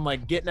head on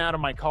like getting out of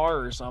my car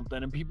or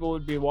something, and people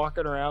would be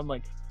walking around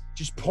like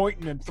just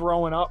pointing and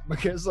throwing up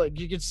because like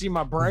you could see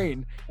my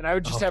brain and I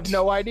would just have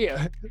no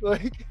idea.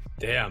 Like,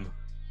 damn.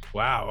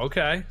 Wow.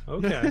 Okay.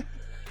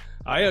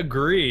 I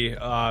agree.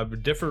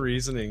 Different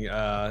reasoning.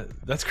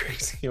 That's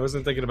crazy. I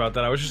wasn't thinking about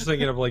that. I was just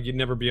thinking of like you'd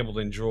never be able to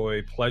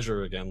enjoy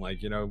pleasure again.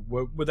 Like, you know,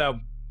 without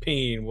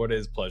pain, what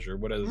is pleasure?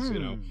 What is you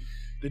know,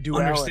 the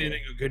duality.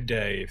 Understanding a good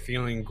day,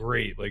 feeling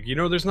great. Like, you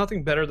know, there's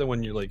nothing better than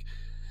when you're like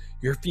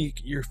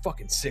you're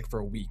fucking sick for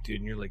a week, dude,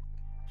 and you're like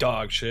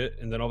dog shit,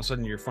 and then all of a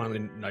sudden you're finally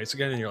nice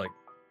again, and you're like,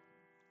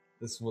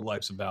 this is what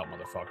life's about,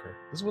 motherfucker.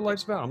 This is what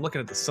life's about. I'm looking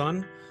at the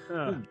sun.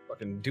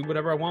 Fucking do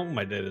whatever I want with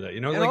my day to day.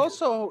 You know, and like,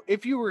 also,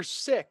 if you were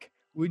sick,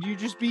 would you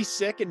just be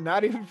sick and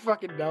not even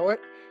fucking know it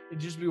and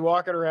just be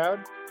walking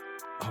around?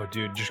 Oh,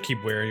 dude, just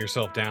keep wearing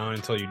yourself down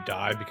until you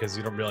die because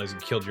you don't realize you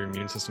killed your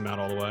immune system out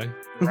all the way.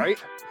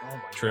 Right? Oh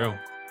my True. God.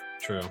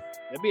 True.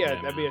 That'd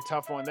be a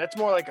tough one. That's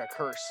more like a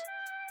curse.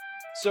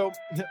 So,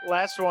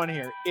 last one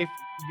here. If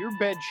your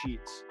bed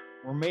sheets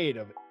were made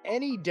of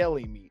any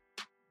deli meat,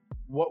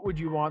 what would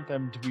you want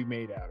them to be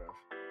made out of?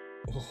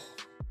 Oh.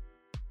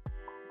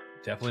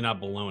 Definitely not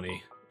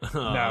bologna.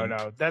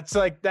 No. That's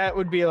like, that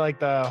would be like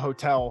the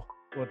hotel,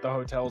 what the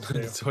hotels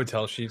do.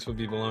 Hotel sheets would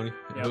be bologna.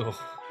 Yep. Ugh,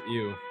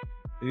 ew.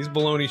 These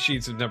bologna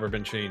sheets have never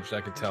been changed. I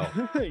could tell.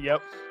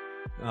 Yep.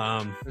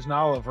 There's an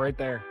olive right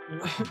there.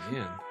 Oh,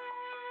 man.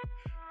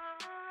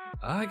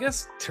 I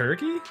guess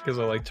turkey, because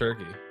I like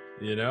turkey.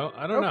 You know,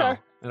 I don't know.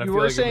 And I You feel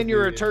were like it saying would you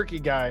were a be turkey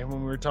guy when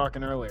we were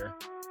talking earlier.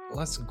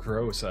 less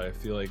gross. I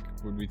feel like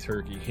would be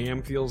turkey.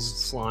 Ham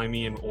feels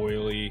slimy and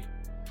oily.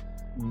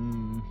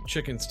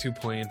 Chicken's too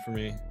plain for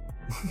me.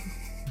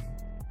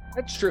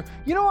 That's true.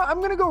 You know what?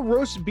 I'm gonna go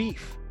roast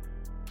beef.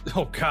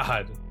 Oh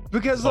God.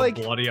 Because all like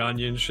bloody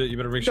onion shit. You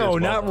better make sure. no,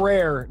 it's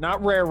well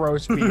not rare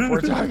roast beef.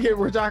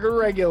 We're talking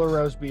regular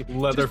roast beef.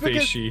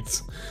 Leatherface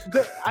sheets.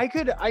 I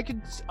could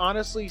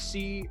honestly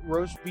see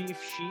roast beef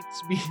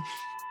sheets be.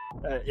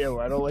 Ew,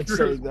 I don't like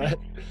saying that.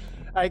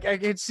 I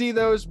could see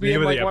those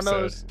being like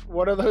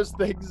one of those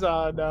things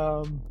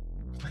on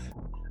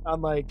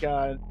like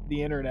the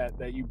internet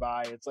that you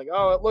buy. It's like,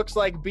 oh, it looks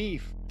like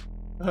beef.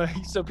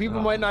 So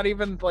people might not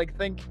even like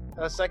think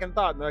a second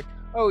thought. And they're like,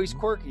 oh, he's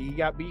quirky. He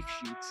got beef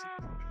sheets.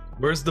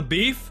 Where's the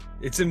beef?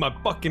 It's in my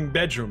fucking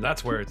bedroom.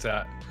 That's where it's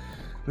at.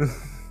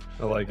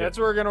 I like That's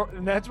where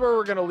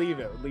we're gonna leave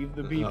it. Leave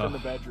the beef in the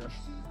bedroom.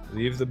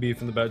 Leave the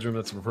beef in the bedroom.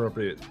 That's an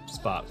appropriate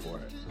spot for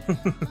it.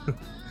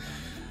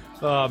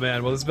 Oh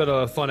man, well, this has been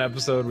a fun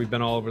episode. We've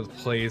been all over the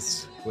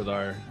place with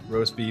our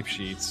roast beef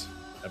sheets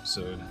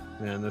episode,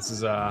 and this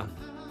is out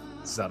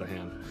of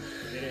hand.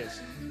 It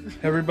is.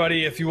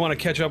 Everybody, if you want to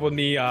catch up with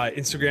me,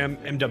 Instagram,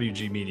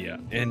 MWG Media,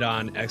 and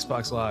on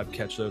Xbox Live,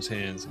 catch those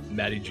hands,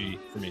 Matty G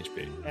from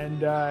HP.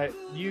 And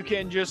you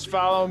can just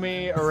follow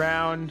me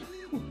around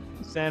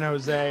San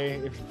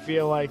Jose if you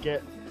feel like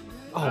it.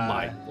 Oh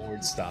my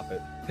lord, stop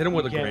it. Hit him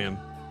with a gram.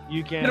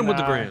 You can hit him with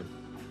the gram.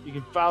 You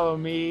can follow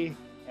me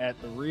at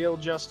the real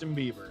Justin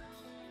Bieber.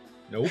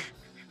 Nope.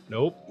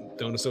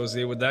 Don't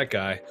associate with that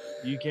guy.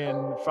 You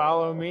can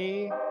follow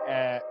me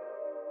at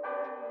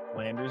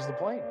Landers the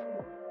Plane.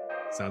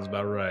 Sounds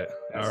about right.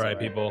 All right,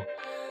 people.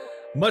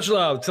 Much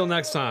love. Till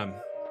next time.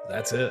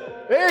 That's it.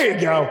 There you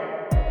go.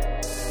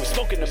 We're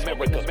smoking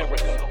America.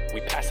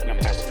 We passing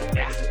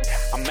America.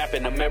 I'm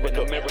mapping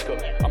America.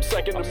 I'm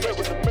psyching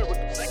America.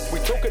 We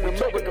talking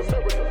America.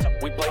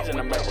 We blazing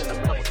America.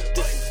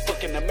 This is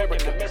fucking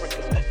America.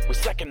 We're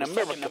slacking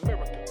America.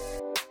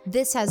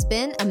 This has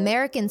been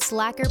American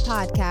Slacker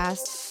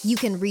Podcast. You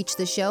can reach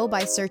the show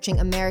by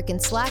searching American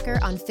Slacker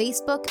on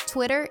Facebook,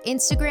 Twitter,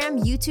 Instagram,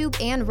 YouTube,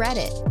 and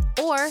Reddit.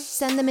 Or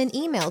send them an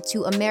email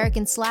to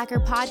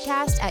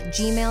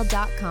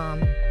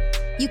americanslackerpodcast@gmail.com.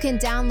 You can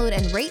download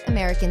and rate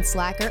American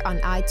Slacker on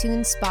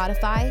iTunes,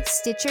 Spotify,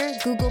 Stitcher,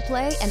 Google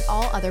Play, and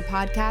all other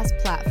podcast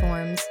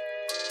platforms.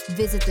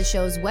 Visit the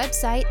show's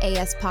website,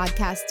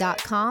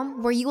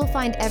 aspodcast.com, where you will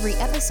find every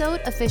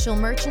episode, official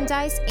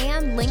merchandise,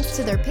 and links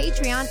to their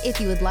Patreon if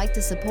you would like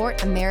to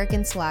support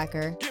American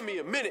Slacker. Give me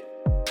a minute.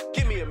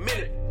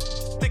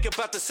 Think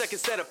about the second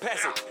set of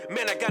passing.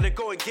 Man, I gotta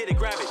go and get it,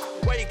 grab it.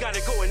 Why you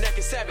gotta go and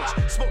acting savage?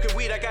 Smoking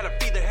weed, I gotta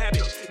feed the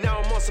habit. Now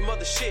I'm on some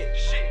other shit.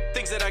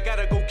 Things that I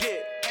gotta go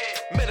get.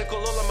 Medical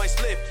all on my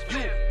slip.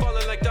 You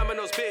ballin' like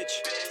dominoes,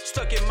 bitch.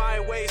 Stuck in my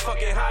ways,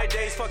 fucking high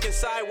days, fucking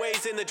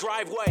sideways in the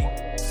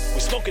driveway. We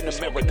smoking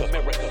America.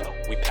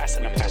 We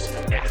passing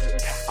America.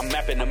 I'm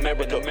mapping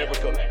America.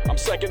 I'm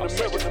psyching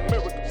America.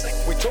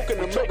 We talking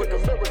America.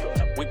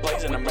 We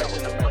blazing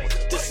America.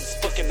 This is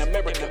fucking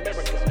America.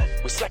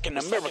 We're slacking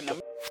America.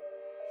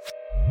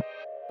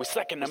 We're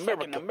slacking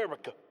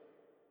America.